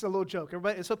that's a little joke.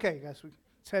 Everybody, it's okay, guys.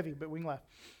 It's heavy, but we can laugh.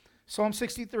 Psalm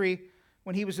 63,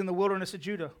 when he was in the wilderness of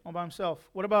Judah all by himself.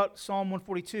 What about Psalm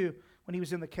 142, when he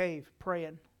was in the cave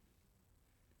praying?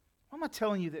 Why am I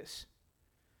telling you this?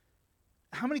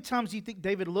 How many times do you think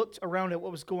David looked around at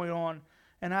what was going on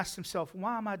and asked himself,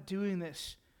 why am I doing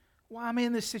this? Why am I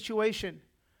in this situation?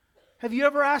 Have you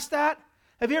ever asked that?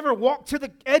 Have you ever walked to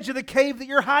the edge of the cave that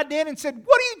you're hiding in and said,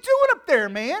 what are you doing up there,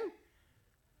 man?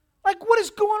 Like, what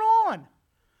is going on?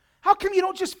 How come you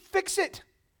don't just fix it?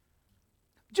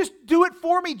 Just do it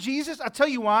for me, Jesus. I'll tell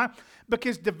you why.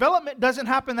 Because development doesn't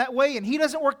happen that way, and he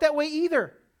doesn't work that way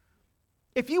either.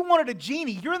 If you wanted a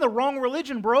genie, you're in the wrong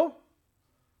religion, bro.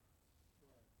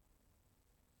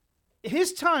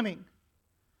 His timing.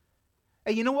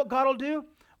 And you know what God will do?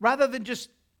 Rather than just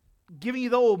giving you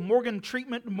the old Morgan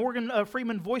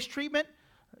Freeman voice treatment,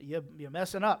 you're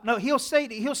messing up. No, he'll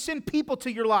send people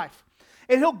to your life.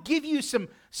 And he'll give you some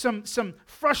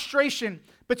frustration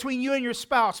between you and your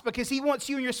spouse because he wants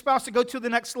you and your spouse to go to the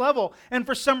next level. And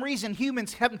for some reason,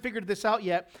 humans haven't figured this out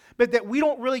yet, but that we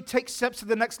don't really take steps to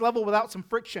the next level without some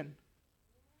friction.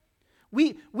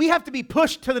 We have to be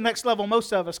pushed to the next level,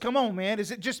 most of us. Come on, man.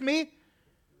 Is it just me?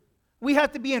 We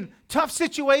have to be in tough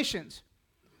situations.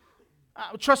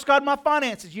 Trust God in my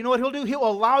finances. You know what he'll do? He'll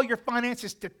allow your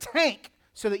finances to tank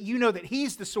so that you know that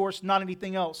he's the source, not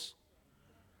anything else.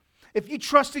 If you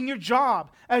trust in your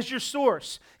job as your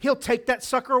source, he'll take that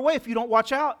sucker away if you don't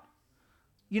watch out.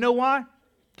 You know why?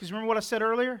 Because remember what I said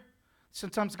earlier?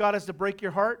 Sometimes God has to break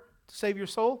your heart to save your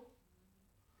soul.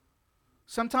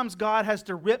 Sometimes God has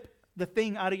to rip the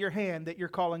thing out of your hand that you're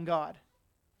calling God.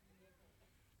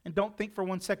 And don't think for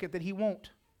 1 second that he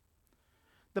won't.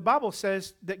 The Bible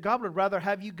says that God would rather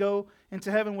have you go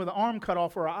into heaven with an arm cut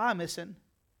off or an eye missing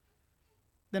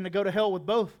than to go to hell with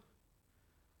both.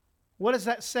 What does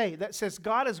that say? That says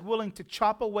God is willing to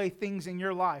chop away things in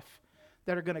your life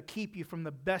that are going to keep you from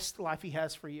the best life he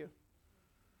has for you.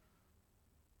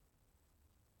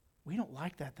 We don't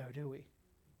like that though, do we?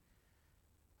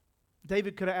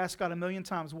 David could have asked God a million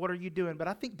times, what are you doing? But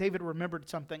I think David remembered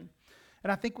something.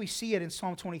 And I think we see it in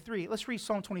Psalm 23. Let's read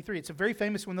Psalm 23. It's a very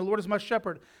famous one. The Lord is my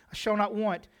shepherd, I shall not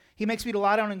want. He makes me to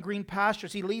lie down in green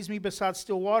pastures. He leads me beside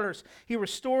still waters. He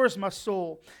restores my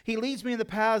soul. He leads me in the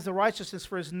paths of righteousness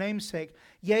for his name's sake.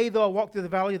 Yea, though I walk through the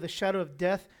valley of the shadow of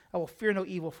death, I will fear no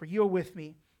evil, for you are with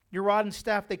me. Your rod and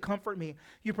staff, they comfort me.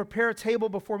 You prepare a table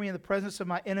before me in the presence of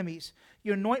my enemies.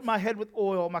 You anoint my head with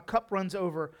oil. My cup runs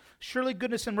over. Surely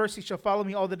goodness and mercy shall follow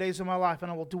me all the days of my life,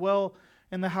 and I will dwell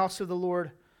in the house of the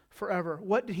Lord forever.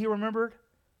 What did he remember?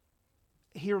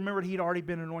 He remembered he'd already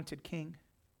been anointed king.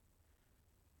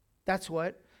 That's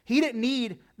what. He didn't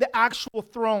need the actual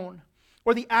throne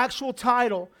or the actual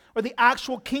title or the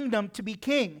actual kingdom to be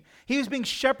king. He was being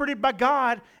shepherded by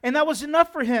God, and that was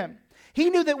enough for him. He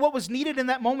knew that what was needed in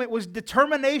that moment was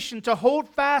determination to hold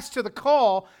fast to the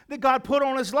call that God put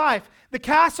on his life. The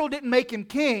castle didn't make him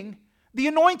king. The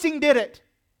anointing did it.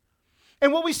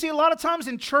 And what we see a lot of times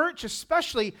in church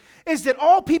especially is that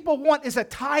all people want is a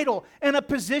title and a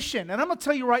position. And I'm going to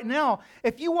tell you right now,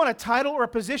 if you want a title or a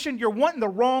position, you're wanting the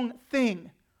wrong thing.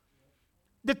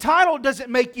 The title doesn't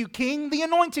make you king, the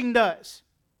anointing does.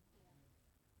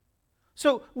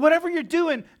 So whatever you're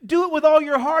doing, do it with all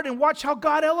your heart and watch how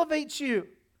God elevates you.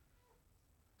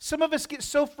 Some of us get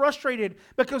so frustrated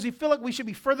because we feel like we should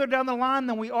be further down the line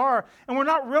than we are. And we're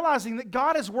not realizing that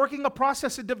God is working a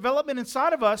process of development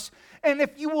inside of us. And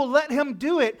if you will let him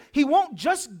do it, he won't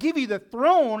just give you the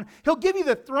throne. He'll give you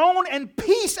the throne and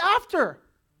peace after.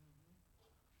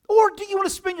 Or do you want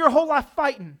to spend your whole life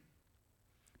fighting?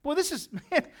 Boy, this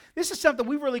is something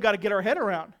we really got to get our head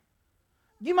around.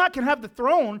 You might can have the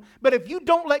throne, but if you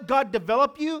don't let God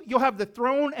develop you, you'll have the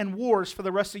throne and wars for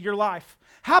the rest of your life.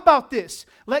 How about this?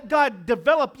 Let God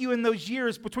develop you in those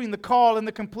years between the call and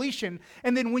the completion,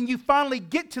 and then when you finally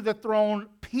get to the throne,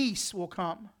 peace will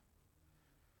come.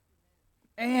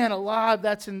 And alive,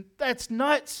 that's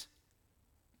nuts.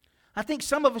 I think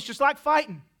some of us just like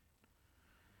fighting.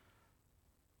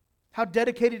 How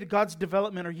dedicated to God's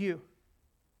development are you?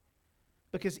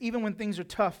 Because even when things are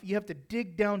tough, you have to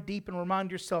dig down deep and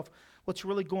remind yourself what's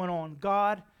really going on.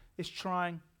 God is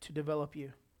trying to develop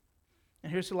you.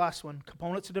 And here's the last one,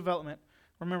 components of development.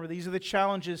 Remember, these are the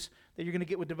challenges that you're going to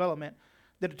get with development.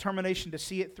 The determination to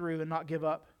see it through and not give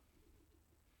up.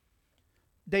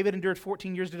 David endured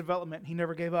 14 years of development. He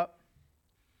never gave up.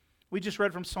 We just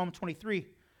read from Psalm 23.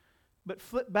 But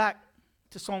flip back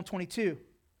to Psalm 22.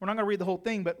 We're not going to read the whole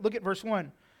thing, but look at verse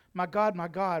 1. My God,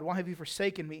 why have you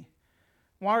forsaken me?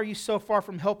 Why are you so far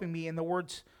from helping me? In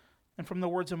and from the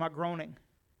words of my groaning.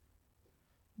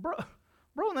 Bro,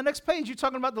 on the next page, you're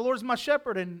talking about the Lord's my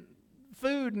shepherd and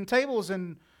food and tables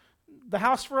and the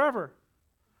house forever.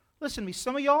 Listen to me,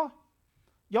 some of y'all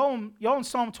in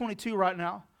Psalm 22 right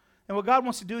now, and what God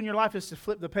wants to do in your life is to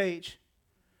flip the page.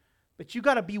 But you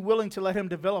got to be willing to let him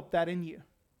develop that in you.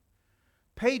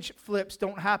 Page flips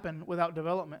don't happen without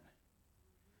development.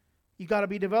 You got to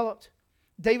be developed.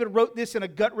 David wrote this in a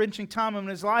gut-wrenching time in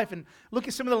his life, and look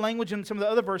at some of the language in some of the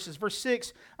other verses. Verse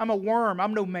 6, I'm a worm,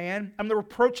 I'm no man, I'm the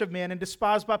reproach of men and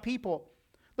despised by people.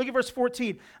 Look at verse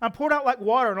 14, I'm poured out like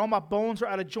water and all my bones are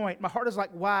out of joint. My heart is like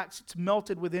wax, it's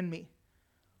melted within me.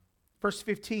 Verse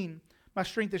 15, my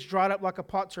strength is dried up like a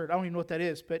potsherd. I don't even know what that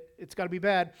is, but it's got to be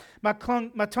bad. My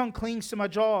tongue clings to my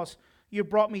jaws. You have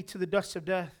brought me to the dust of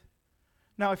death.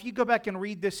 Now, if you go back and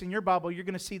read this in your Bible, you're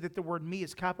going to see that the word me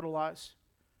is capitalized.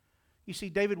 You see,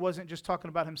 David wasn't just talking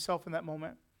about himself in that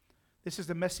moment. This is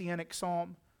the messianic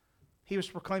psalm. He was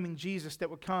proclaiming Jesus that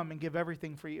would come and give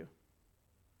everything for you.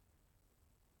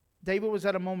 David was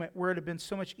at a moment where it had been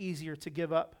so much easier to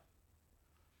give up.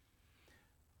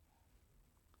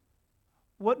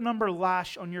 What number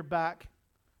lash on your back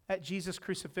at Jesus'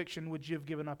 crucifixion would you have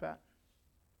given up at?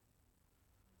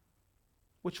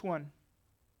 Which one?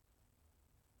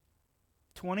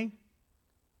 20?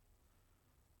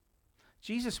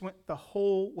 Jesus went the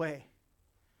whole way.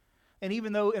 And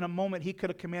even though in a moment he could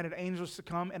have commanded angels to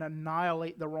come and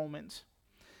annihilate the Romans,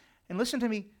 and listen to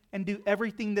me, and do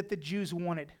everything that the Jews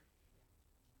wanted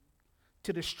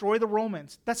to destroy the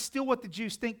Romans. That's still what the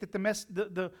Jews think, that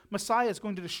the Messiah is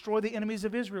going to destroy the enemies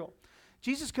of Israel.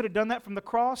 Jesus could have done that from the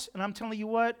cross, and I'm telling you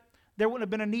what, there wouldn't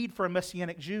have been a need for a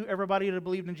Messianic Jew. Everybody would have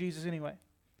believed in Jesus anyway.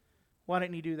 Why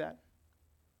didn't he do that?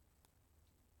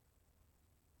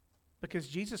 Because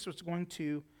Jesus was going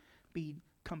to be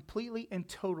completely and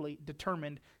totally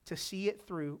determined to see it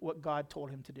through what God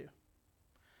told him to do.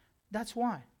 That's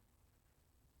why.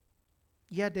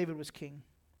 Yeah, David was king.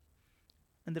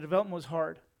 And the development was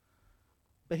hard.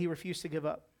 But he refused to give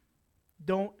up.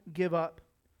 Don't give up.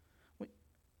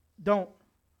 Don't.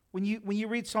 When you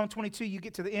read Psalm 22, you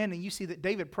get to the end and you see that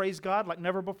David praised God like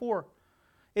never before.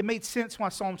 It made sense why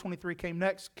Psalm 23 came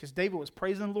next, because David was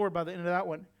praising the Lord by the end of that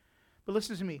one. But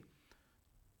listen to me.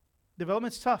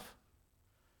 Development's tough.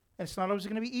 And it's not always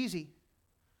going to be easy.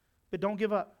 But don't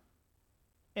give up.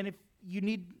 And if you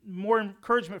need more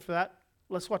encouragement for that,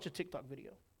 let's watch a TikTok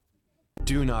video.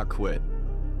 Do not quit.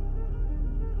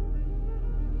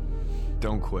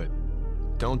 Don't quit.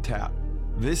 Don't tap.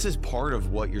 This is part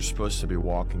of what you're supposed to be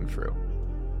walking through.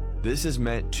 This is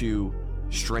meant to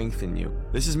strengthen you.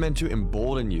 This is meant to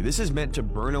embolden you. This is meant to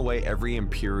burn away every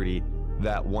impurity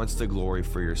that wants the glory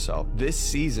for yourself. This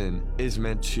season is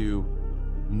meant to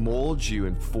mold you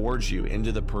and forge you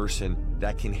into the person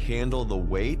that can handle the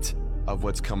weight of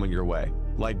what's coming your way.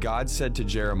 Like God said to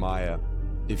Jeremiah,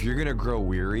 if you're going to grow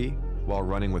weary while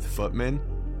running with footmen,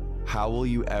 how will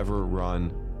you ever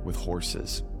run with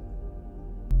horses?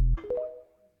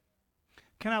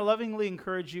 Can I lovingly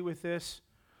encourage you with this,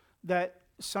 that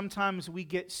sometimes we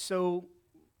get so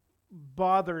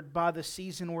bothered by the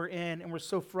season we're in, and we're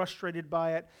so frustrated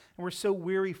by it, and we're so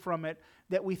weary from it,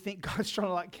 that we think God's trying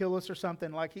to like kill us or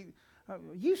something. Like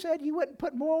you said you wouldn't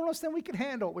put more on us than we could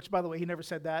handle, which by the way, he never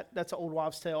said that. That's an old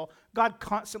wives' tale. God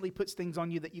constantly puts things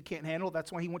on you that you can't handle.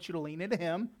 That's why he wants you to lean into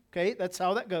him. Okay, that's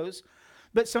how that goes.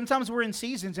 But sometimes we're in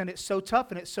seasons and it's so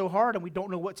tough and it's so hard and we don't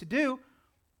know what to do.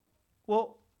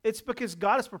 Well, it's because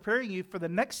God is preparing you for the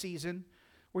next season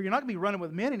where you're not going to be running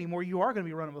with men anymore. You are going to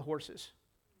be running with horses.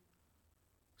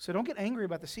 So don't get angry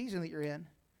about the season that you're in.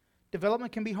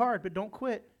 Development can be hard, but don't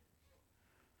quit.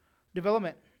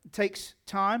 Development takes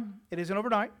time. It isn't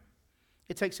overnight.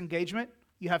 It takes engagement.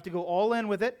 You have to go all in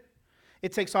with it.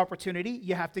 It takes opportunity.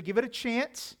 You have to give it a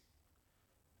chance.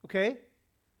 Okay?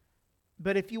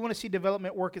 But if you want to see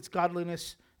development work, it's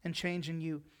godliness and change in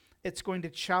you. It's going to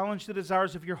challenge the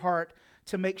desires of your heart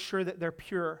to make sure that they're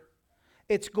pure.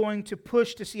 It's going to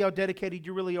push to see how dedicated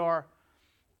you really are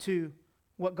to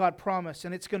what God promised,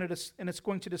 and it's going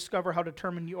to discover how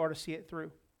determined you are to see it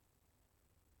through.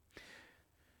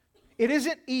 It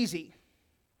isn't easy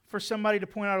for somebody to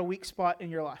point out a weak spot in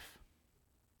your life,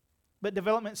 but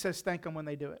development says thank them when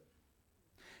they do it.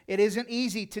 It isn't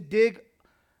easy to dig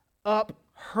up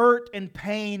hurt and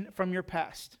pain from your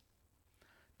past.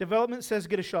 Development says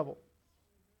get a shovel.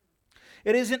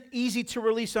 It isn't easy to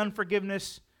release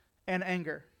unforgiveness and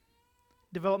anger.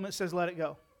 Development says let it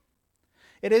go.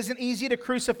 It isn't easy to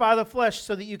crucify the flesh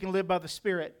so that you can live by the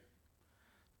Spirit.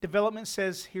 Development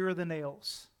says here are the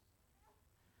nails.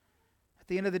 At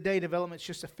the end of the day, development is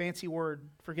just a fancy word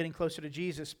for getting closer to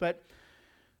Jesus. But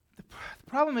The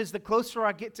problem is the closer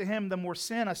I get to him, the more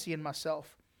sin I see in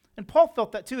myself. And Paul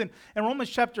felt that too. In Romans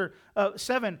chapter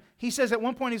 7, he says at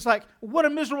one point, he's like, what a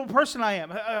miserable person I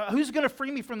am. Who's going to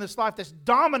free me from this life that's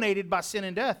dominated by sin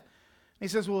and death? And he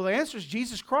says, well, the answer is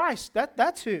Jesus Christ.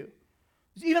 That's who.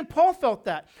 Even Paul felt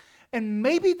that. And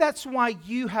maybe that's why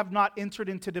you have not entered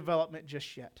into development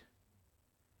just yet.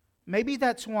 Maybe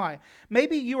that's why.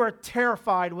 Maybe you are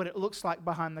terrified what it looks like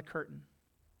behind the curtain.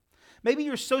 Maybe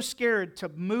you're so scared to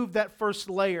move that first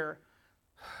layer.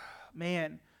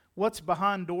 Man, what's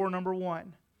behind door number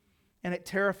 1? And it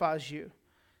terrifies you.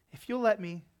 If you'll let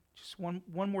me, just one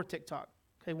more TikTok.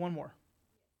 Okay, one more.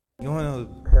 You want to know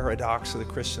the paradox of the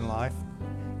Christian life?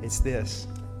 It's this.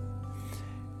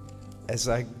 As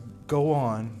I go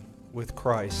on with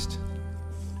Christ,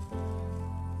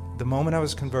 the moment I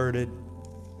was converted,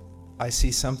 I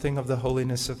see something of the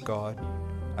holiness of God.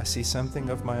 I see something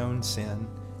of my own sin.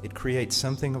 It creates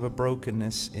something of a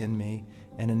brokenness in me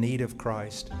and a need of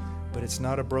Christ. But it's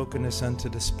not a brokenness unto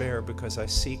despair, because I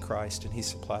see Christ and he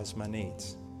supplies my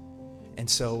needs. And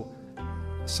so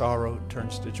sorrow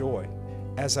turns to joy.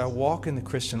 As I walk in the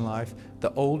Christian life,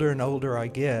 the older and older I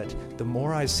get, the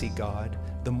more I see God,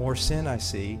 the more sin I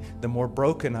see, the more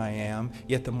broken I am,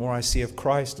 yet the more I see of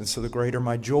Christ, and so the greater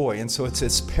my joy. And so it's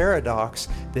this paradox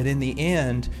that in the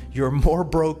end, you're more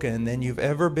broken than you've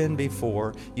ever been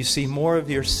before. You see more of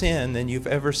your sin than you've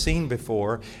ever seen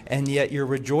before, and yet you're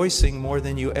rejoicing more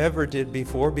than you ever did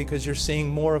before, because you're seeing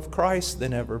more of Christ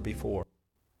than ever before.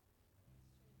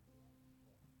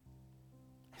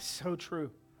 It's so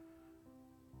true.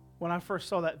 When I first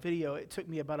saw that video, it took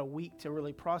me about a week to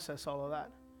really process all of that.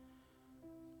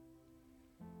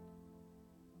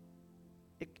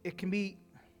 It can be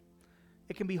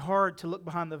hard to look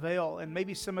behind the veil. And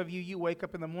maybe some of you wake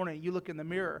up in the morning, you look in the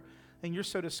mirror, and you're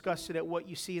so disgusted at what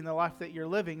you see in the life that you're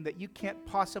living that you can't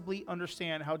possibly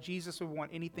understand how Jesus would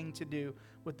want anything to do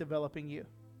with developing you.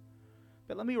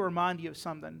 But let me remind you of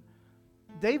something.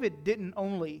 David didn't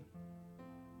only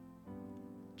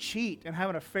cheat and have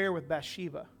an affair with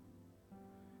Bathsheba.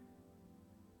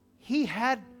 He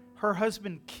had her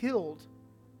husband killed.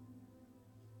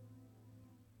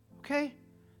 Okay?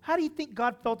 How do you think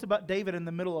God felt about David in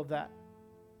the middle of that?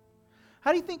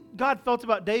 How do you think God felt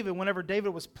about David whenever David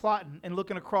was plotting and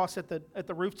looking across at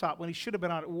the rooftop when he should have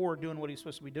been out at war doing what he's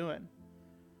supposed to be doing?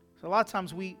 So a lot of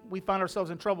times we find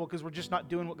ourselves in trouble because we're just not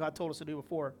doing what God told us to do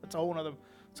before. It's a whole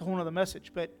other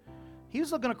message. But he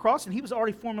was looking across and he was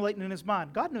already formulating in his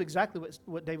mind. God knew exactly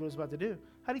what David was about to do.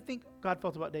 How do you think God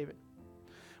felt about David?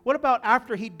 What about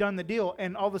after he'd done the deal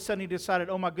and all of a sudden he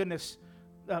decided, oh my goodness,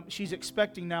 she's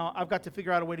expecting now. I've got to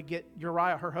figure out a way to get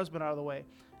Uriah, her husband, out of the way.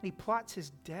 And he plots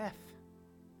his death.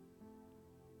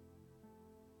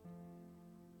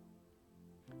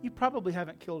 You probably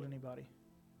haven't killed anybody.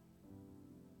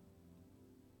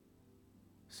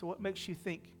 So what makes you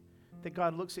think that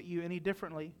God looks at you any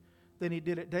differently than he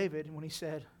did at David when he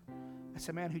said, that's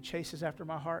a man who chases after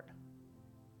my heart?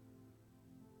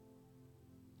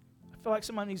 I feel like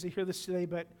somebody needs to hear this today,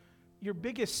 but your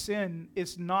biggest sin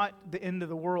is not the end of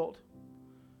the world.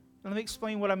 Let me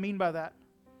explain what I mean by that.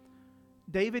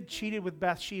 David cheated with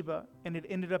Bathsheba, and it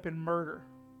ended up in murder.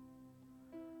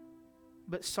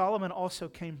 But Solomon also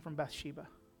came from Bathsheba.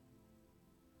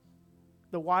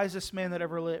 The wisest man that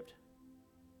ever lived.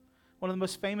 One of the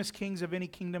most famous kings of any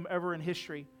kingdom ever in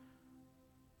history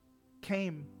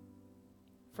came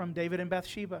from David and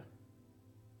Bathsheba.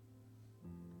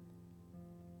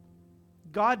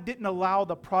 God didn't allow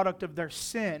the product of their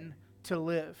sin to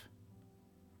live.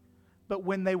 But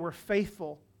when they were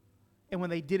faithful and when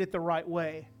they did it the right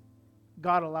way,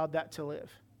 God allowed that to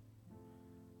live.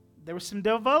 There was some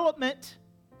development.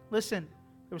 Listen,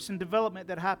 there was some development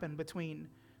that happened between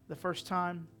the first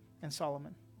time and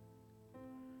Solomon.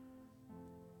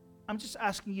 I'm just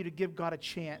asking you to give God a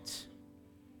chance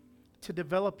to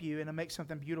develop you and to make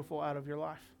something beautiful out of your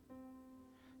life.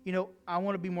 You know, I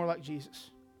want to be more like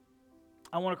Jesus.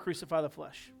 I want to crucify the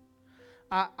flesh.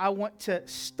 I want to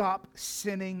stop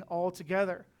sinning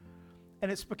altogether.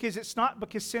 And it's not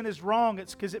because sin is wrong.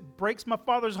 It's because it breaks my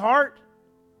Father's heart.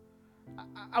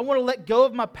 I want to let go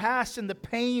of my past and the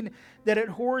pain that it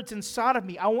hoards inside of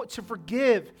me. I want to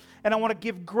forgive, and I want to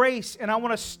give grace, and I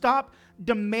want to stop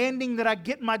demanding that I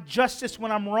get my justice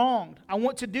when I'm wronged. I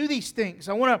want to do these things.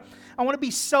 I want to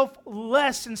be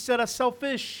selfless instead of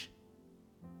selfish.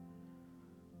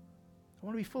 I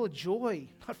want to be full of joy,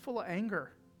 not full of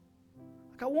anger.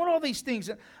 Like I want all these things.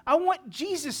 I want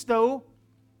Jesus, though,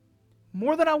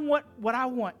 more than I want what I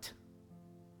want.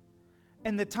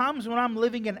 And the times when I'm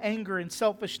living in anger and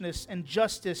selfishness and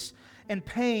justice and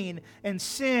pain and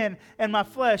sin and my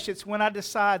flesh. It's when I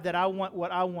decide that I want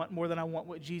what I want more than I want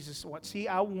what Jesus wants. See,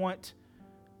 I want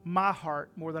my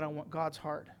heart more than I want God's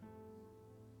heart.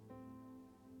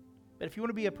 But if you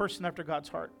want to be a person after God's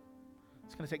heart,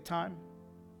 it's going to take time,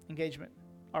 engagement,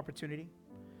 opportunity.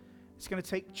 It's going to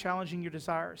take challenging your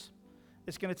desires.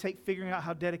 It's going to take figuring out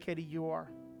how dedicated you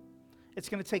are. It's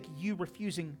going to take you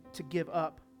refusing to give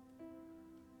up.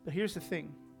 But here's the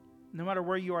thing. No matter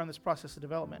where you are in this process of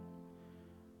development,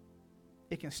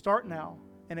 it can start now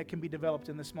and it can be developed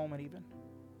in this moment even.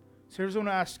 So here's what I'm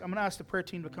going to ask. I'm going to ask the prayer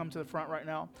team to come to the front right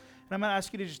now. And I'm going to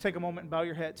ask you to just take a moment and bow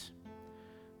your heads.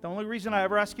 The only reason I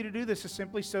ever ask you to do this is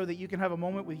simply so that you can have a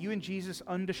moment with you and Jesus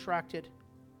undistracted.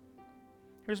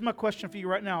 Here's my question for you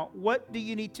right now. What do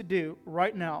you need to do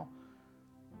right now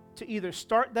to either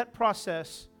start that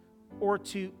process or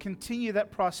to continue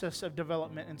that process of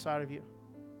development inside of you?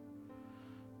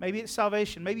 Maybe it's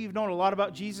salvation. Maybe you've known a lot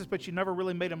about Jesus, but you never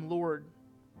really made him Lord.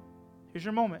 Here's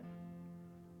your moment.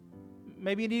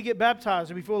 Maybe you need to get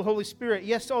baptized and be full of the Holy Spirit.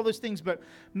 Yes to all those things, but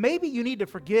maybe you need to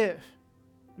forgive.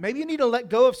 Maybe you need to let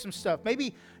go of some stuff.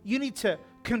 Maybe you need to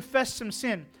confess some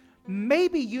sin.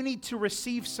 Maybe you need to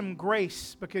receive some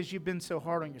grace because you've been so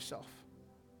hard on yourself.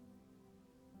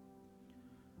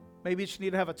 Maybe you just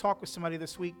need to have a talk with somebody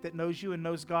this week that knows you and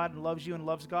knows God and loves you and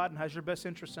loves God and has your best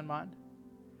interest in mind.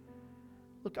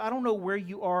 Look, I don't know where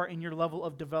you are in your level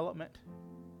of development,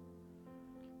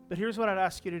 but here's what I'd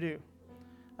ask you to do.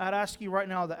 I'd ask you right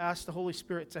now to ask the Holy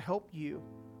Spirit to help you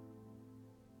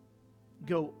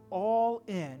go all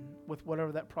in with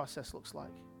whatever that process looks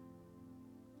like.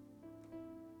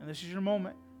 And this is your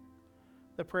moment.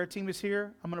 The prayer team is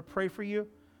here. I'm going to pray for you.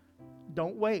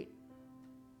 Don't wait.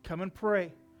 Come and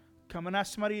pray. Come and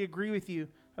ask somebody to agree with you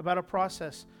about a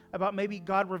process, about maybe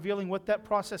God revealing what that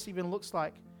process even looks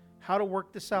like, how to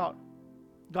work this out.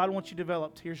 God wants you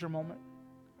developed. Here's your moment.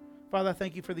 Father, I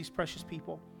thank you for these precious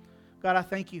people. God, I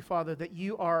thank you, Father, that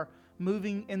you are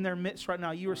moving in their midst right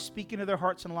now. You are speaking to their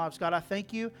hearts and lives. God, I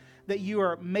thank you that you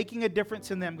are making a difference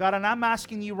in them. God, and I'm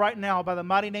asking you right now by the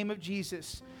mighty name of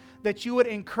Jesus that you would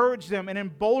encourage them and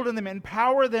embolden them,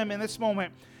 empower them in this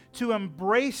moment to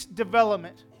embrace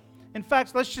development. In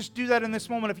fact, let's just do that in this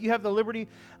moment. If you have the liberty,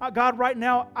 God, right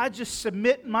now, I just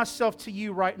submit myself to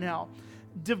you right now.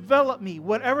 Develop me,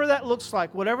 whatever that looks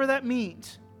like, whatever that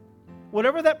means,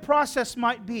 whatever that process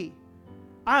might be.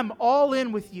 I'm all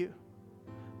in with you.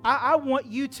 I want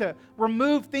you to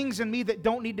remove things in me that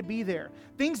don't need to be there.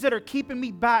 Things that are keeping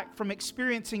me back from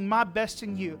experiencing my best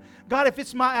in you. God, if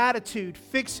it's my attitude,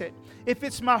 fix it. If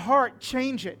it's my heart,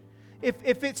 change it.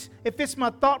 If it's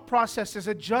my thought processes,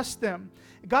 adjust them.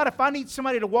 God, if I need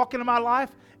somebody to walk into my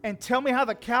life and tell me how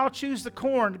the cow chews the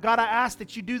corn, God, I ask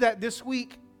that you do that this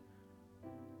week.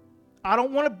 I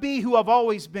don't want to be who I've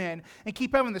always been and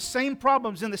keep having the same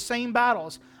problems and the same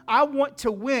battles. I want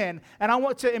to win, and I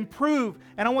want to improve,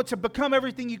 and I want to become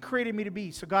everything you created me to be.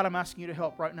 So God, I'm asking you to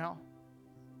help right now.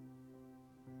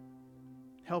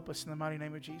 Help us in the mighty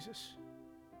name of Jesus.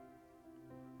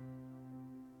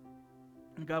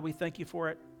 And God, we thank you for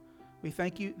it. We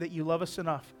thank you that you love us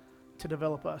enough to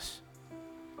develop us.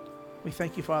 We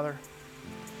thank you, Father.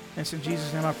 And it's in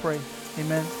Jesus' name I pray.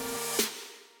 Amen.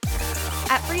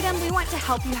 At Freedom, we want to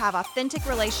help you have authentic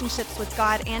relationships with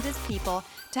God and His people,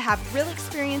 to have real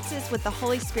experiences with the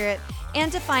Holy Spirit,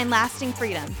 and to find lasting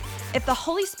freedom. If the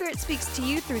Holy Spirit speaks to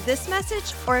you through this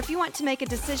message, or if you want to make a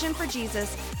decision for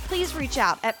Jesus, please reach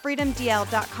out at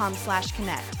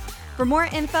freedomdl.com/connect. For more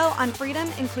info on Freedom,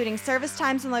 including service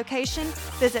times and location,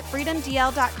 visit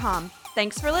freedomdl.com.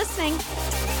 Thanks for listening.